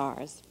our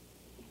stars.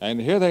 And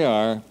here they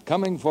are,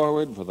 coming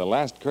forward for the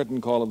last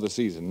curtain call of the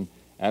season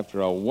after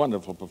a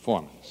wonderful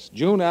performance.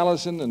 June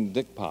Allison and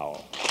Dick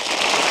Powell.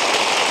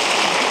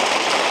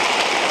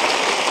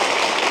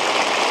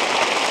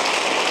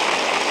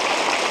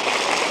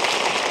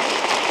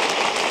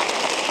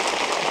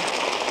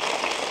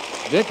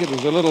 Dick, it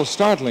was a little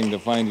startling to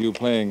find you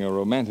playing a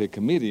romantic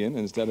comedian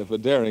instead of a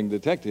daring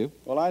detective.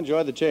 Well, I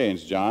enjoyed the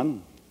change,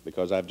 John,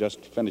 because I've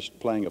just finished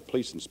playing a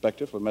police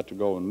inspector for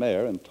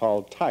Metro-Goldwyn-Mayer in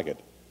Tall Target,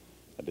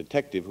 a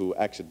detective who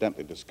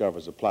accidentally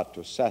discovers a plot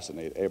to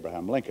assassinate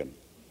Abraham Lincoln.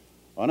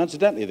 Oh, and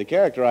incidentally, the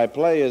character I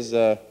play is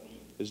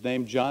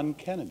named John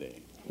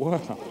Kennedy.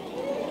 Well,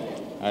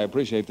 I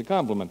appreciate the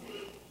compliment.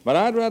 But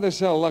I'd rather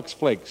sell Lux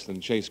Flakes than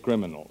chase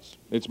criminals.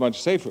 It's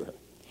much safer.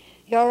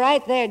 You're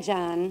right there,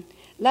 John.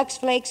 Lux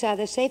Flakes are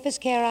the safest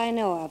care I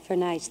know of for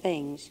nice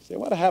things. Say,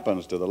 what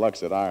happens to the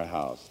Lux at our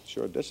house? It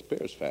sure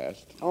disappears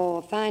fast. Oh,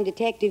 a fine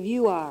detective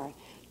you are.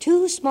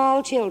 2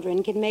 small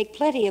children can make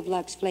plenty of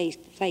Lux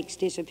Flakes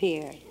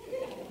disappear.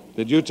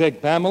 Did you take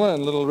Pamela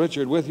and little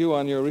Richard with you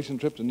on your recent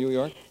trip to New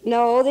York?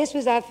 No, this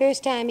was our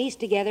first time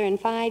east together in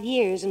 5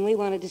 years, and we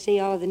wanted to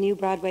see all of the new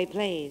Broadway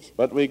plays.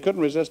 But we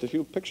couldn't resist a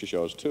few picture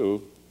shows,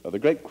 too. The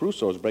great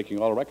Crusoe's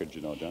breaking all records,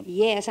 you know, John.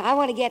 Yes, I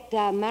want to get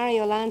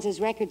Mario Lanza's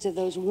records of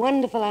those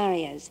wonderful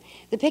arias.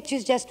 The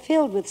picture's just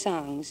filled with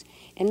songs.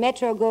 And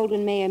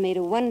Metro-Goldwyn-Mayer made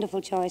a wonderful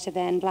choice of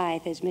Anne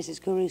Blythe as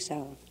Mrs.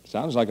 Caruso.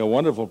 Sounds like a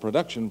wonderful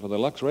production for the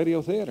Lux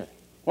Radio Theater.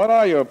 What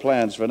are your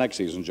plans for next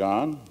season,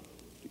 John?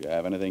 Do you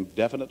have anything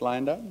definite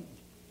lined up?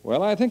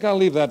 Well, I think I'll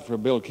leave that for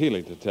Bill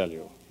Keeley to tell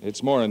you.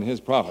 It's more in his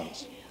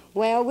province.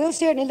 Well, we'll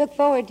certainly look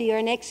forward to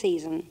your next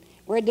season.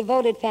 We're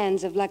devoted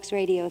fans of Lux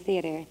Radio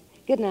Theater.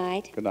 Good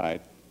night. Good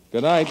night.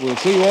 Good night. We'll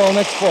see you all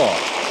next fall.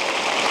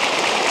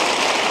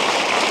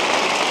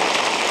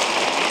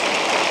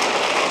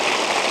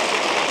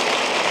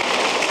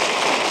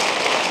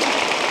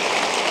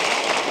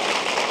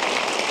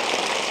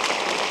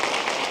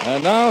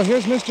 And now,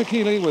 here's Mr.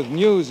 Keeley with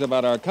news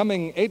about our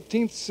coming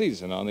 18th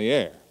season on the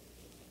air.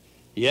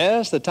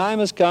 Yes, the time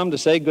has come to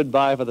say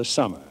goodbye for the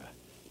summer,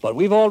 but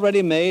we've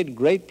already made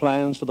great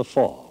plans for the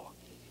fall.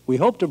 We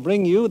hope to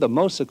bring you the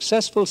most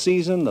successful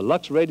season the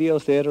Lux Radio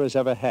Theater has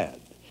ever had.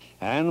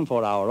 And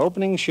for our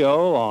opening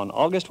show on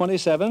August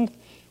 27th,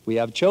 we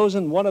have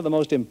chosen one of the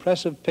most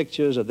impressive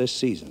pictures of this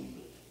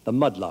season, The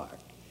Mudlark.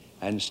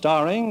 And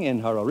starring in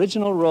her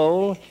original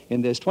role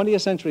in this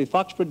 20th Century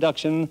Fox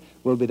production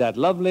will be that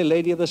lovely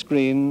lady of the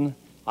screen,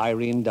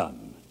 Irene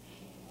Dunne.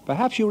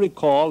 Perhaps you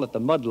recall that The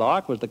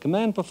Mudlark was the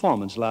command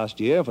performance last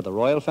year for the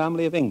Royal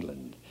Family of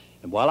England.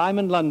 And while I'm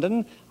in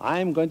London,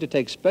 I'm going to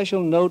take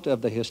special note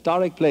of the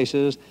historic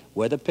places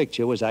where the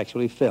picture was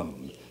actually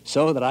filmed,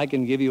 so that I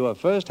can give you a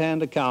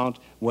first-hand account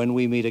when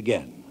we meet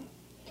again.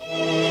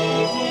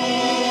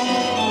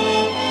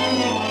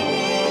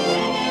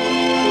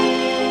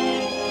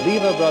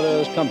 Lever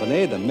Brothers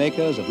Company, the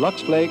makers of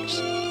Lux Flakes,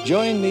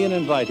 join me in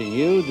inviting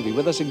you to be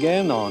with us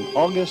again on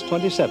August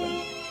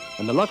 27th,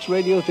 when the Lux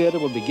Radio Theater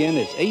will begin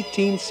its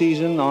 18th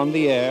season on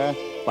the air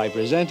by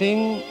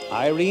presenting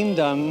Irene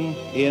Dunne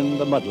in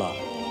The Mudlark.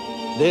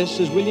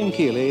 This is William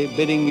Keeley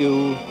bidding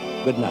you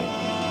good night.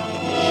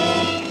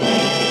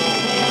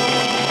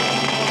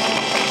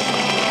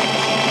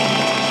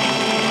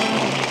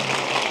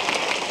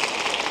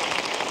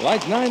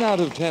 Like 9 out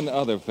of 10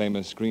 other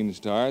famous screen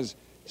stars,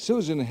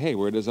 Susan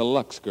Hayward is a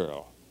Lux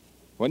girl.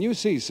 When you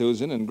see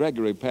Susan and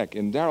Gregory Peck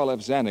in Darrell F.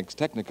 Zanuck's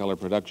Technicolor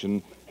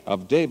production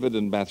of David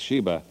and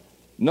Bathsheba,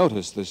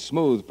 notice the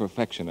smooth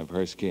perfection of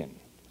her skin.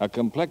 A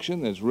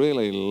complexion that's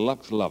really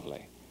Lux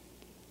lovely.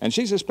 And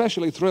she's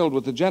especially thrilled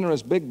with the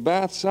generous big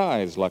bath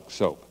size Lux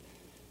soap.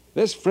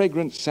 This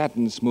fragrant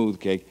satin smooth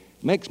cake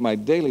makes my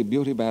daily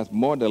beauty bath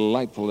more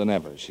delightful than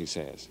ever, she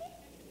says.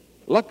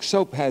 Lux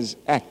soap has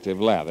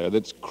active lather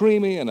that's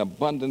creamy and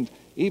abundant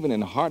even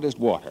in hardest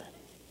water.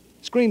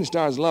 Screen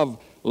stars love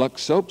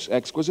Lux soap's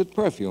exquisite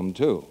perfume,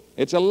 too.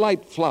 It's a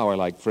light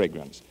flower-like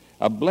fragrance,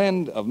 a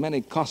blend of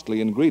many costly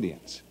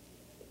ingredients.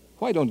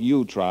 Why don't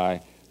you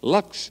try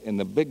Lux in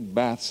the big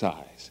bath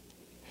size?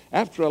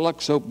 After a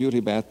Lux soap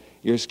beauty bath,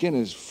 your skin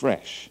is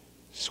fresh,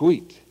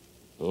 sweet,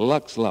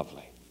 Lux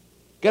lovely.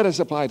 Get a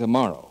supply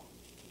tomorrow.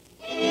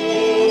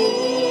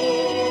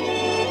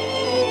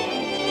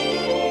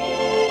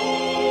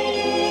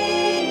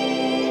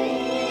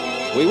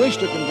 We wish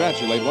to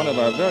congratulate one of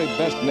our very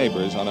best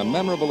neighbors on a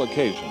memorable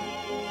occasion.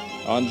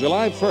 On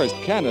July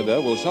 1st,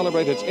 Canada will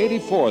celebrate its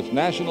 84th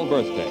national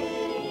birthday.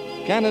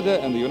 Canada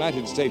and the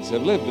United States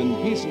have lived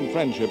in peace and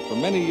friendship for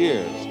many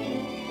years,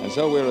 and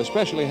so we're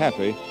especially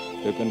happy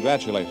to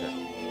congratulate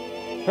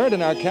her. Heard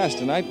in our cast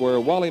tonight were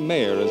Wally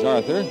Mayer as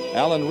Arthur,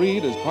 Alan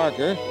Reed as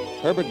Parker,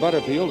 Herbert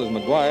Butterfield as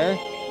McGuire,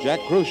 Jack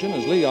Crucian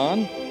as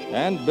Leon,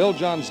 and Bill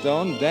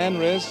Johnstone, Dan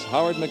Riss,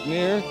 Howard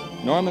McNear,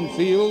 Norman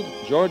Field,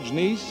 George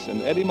Neese,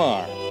 and Eddie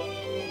Marr.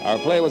 Our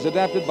play was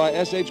adapted by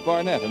S.H.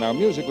 Barnett, and our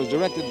music was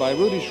directed by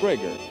Rudy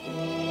Schrager.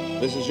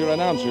 This is your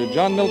announcer,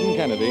 John Milton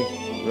Kennedy,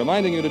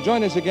 reminding you to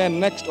join us again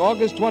next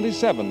August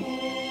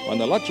 27th, when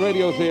the Lux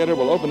Radio Theater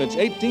will open its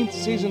 18th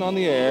season on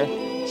the air,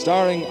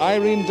 starring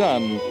Irene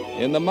Dunn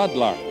in The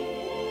Mudlark.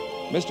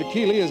 Mr.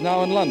 Keeley is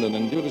now in London,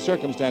 and due to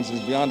circumstances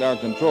beyond our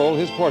control,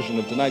 his portion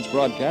of tonight's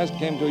broadcast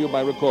came to you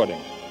by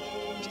recording.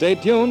 Stay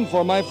tuned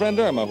for My Friend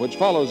Irma, which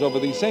follows over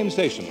these same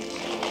stations.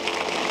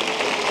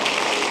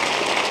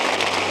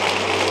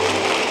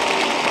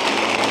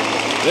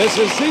 This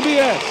is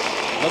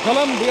CBS, the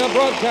Columbia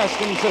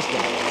Broadcasting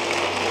System.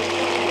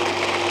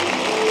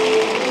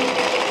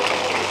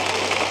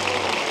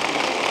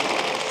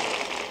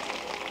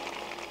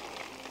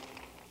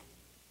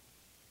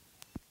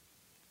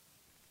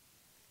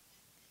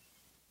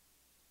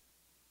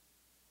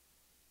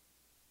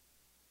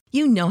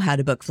 You know how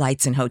to book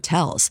flights and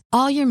hotels.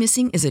 All you're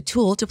missing is a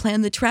tool to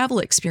plan the travel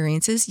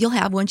experiences you'll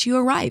have once you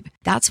arrive.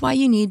 That's why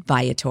you need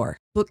Viator.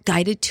 Book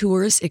guided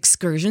tours,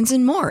 excursions,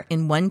 and more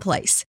in one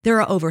place. There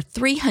are over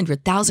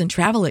 300,000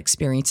 travel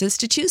experiences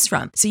to choose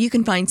from, so you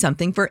can find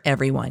something for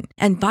everyone.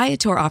 And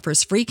Viator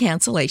offers free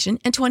cancellation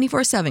and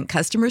 24/7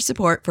 customer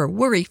support for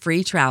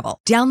worry-free travel.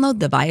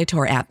 Download the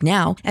Viator app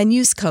now and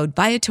use code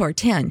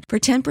Viator10 for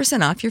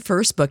 10% off your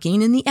first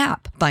booking in the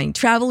app. Find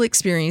travel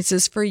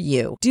experiences for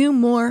you. Do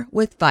more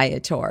with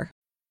Viator.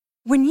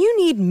 When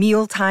you need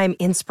mealtime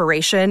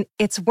inspiration,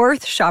 it's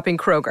worth shopping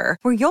Kroger,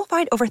 where you'll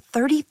find over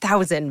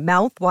 30,000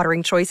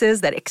 mouth-watering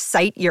choices that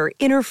excite your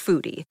inner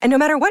foodie. And no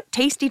matter what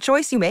tasty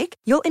choice you make,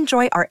 you'll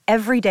enjoy our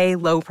everyday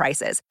low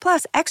prices,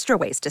 plus extra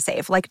ways to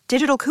save, like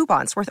digital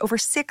coupons worth over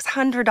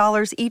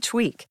 $600 each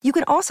week. You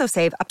can also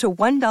save up to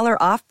 $1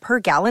 off per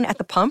gallon at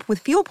the pump with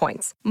fuel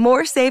points.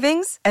 More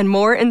savings and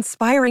more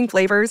inspiring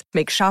flavors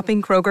make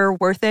shopping Kroger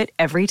worth it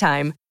every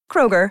time.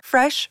 Kroger,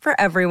 fresh for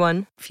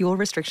everyone. Fuel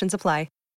restrictions apply.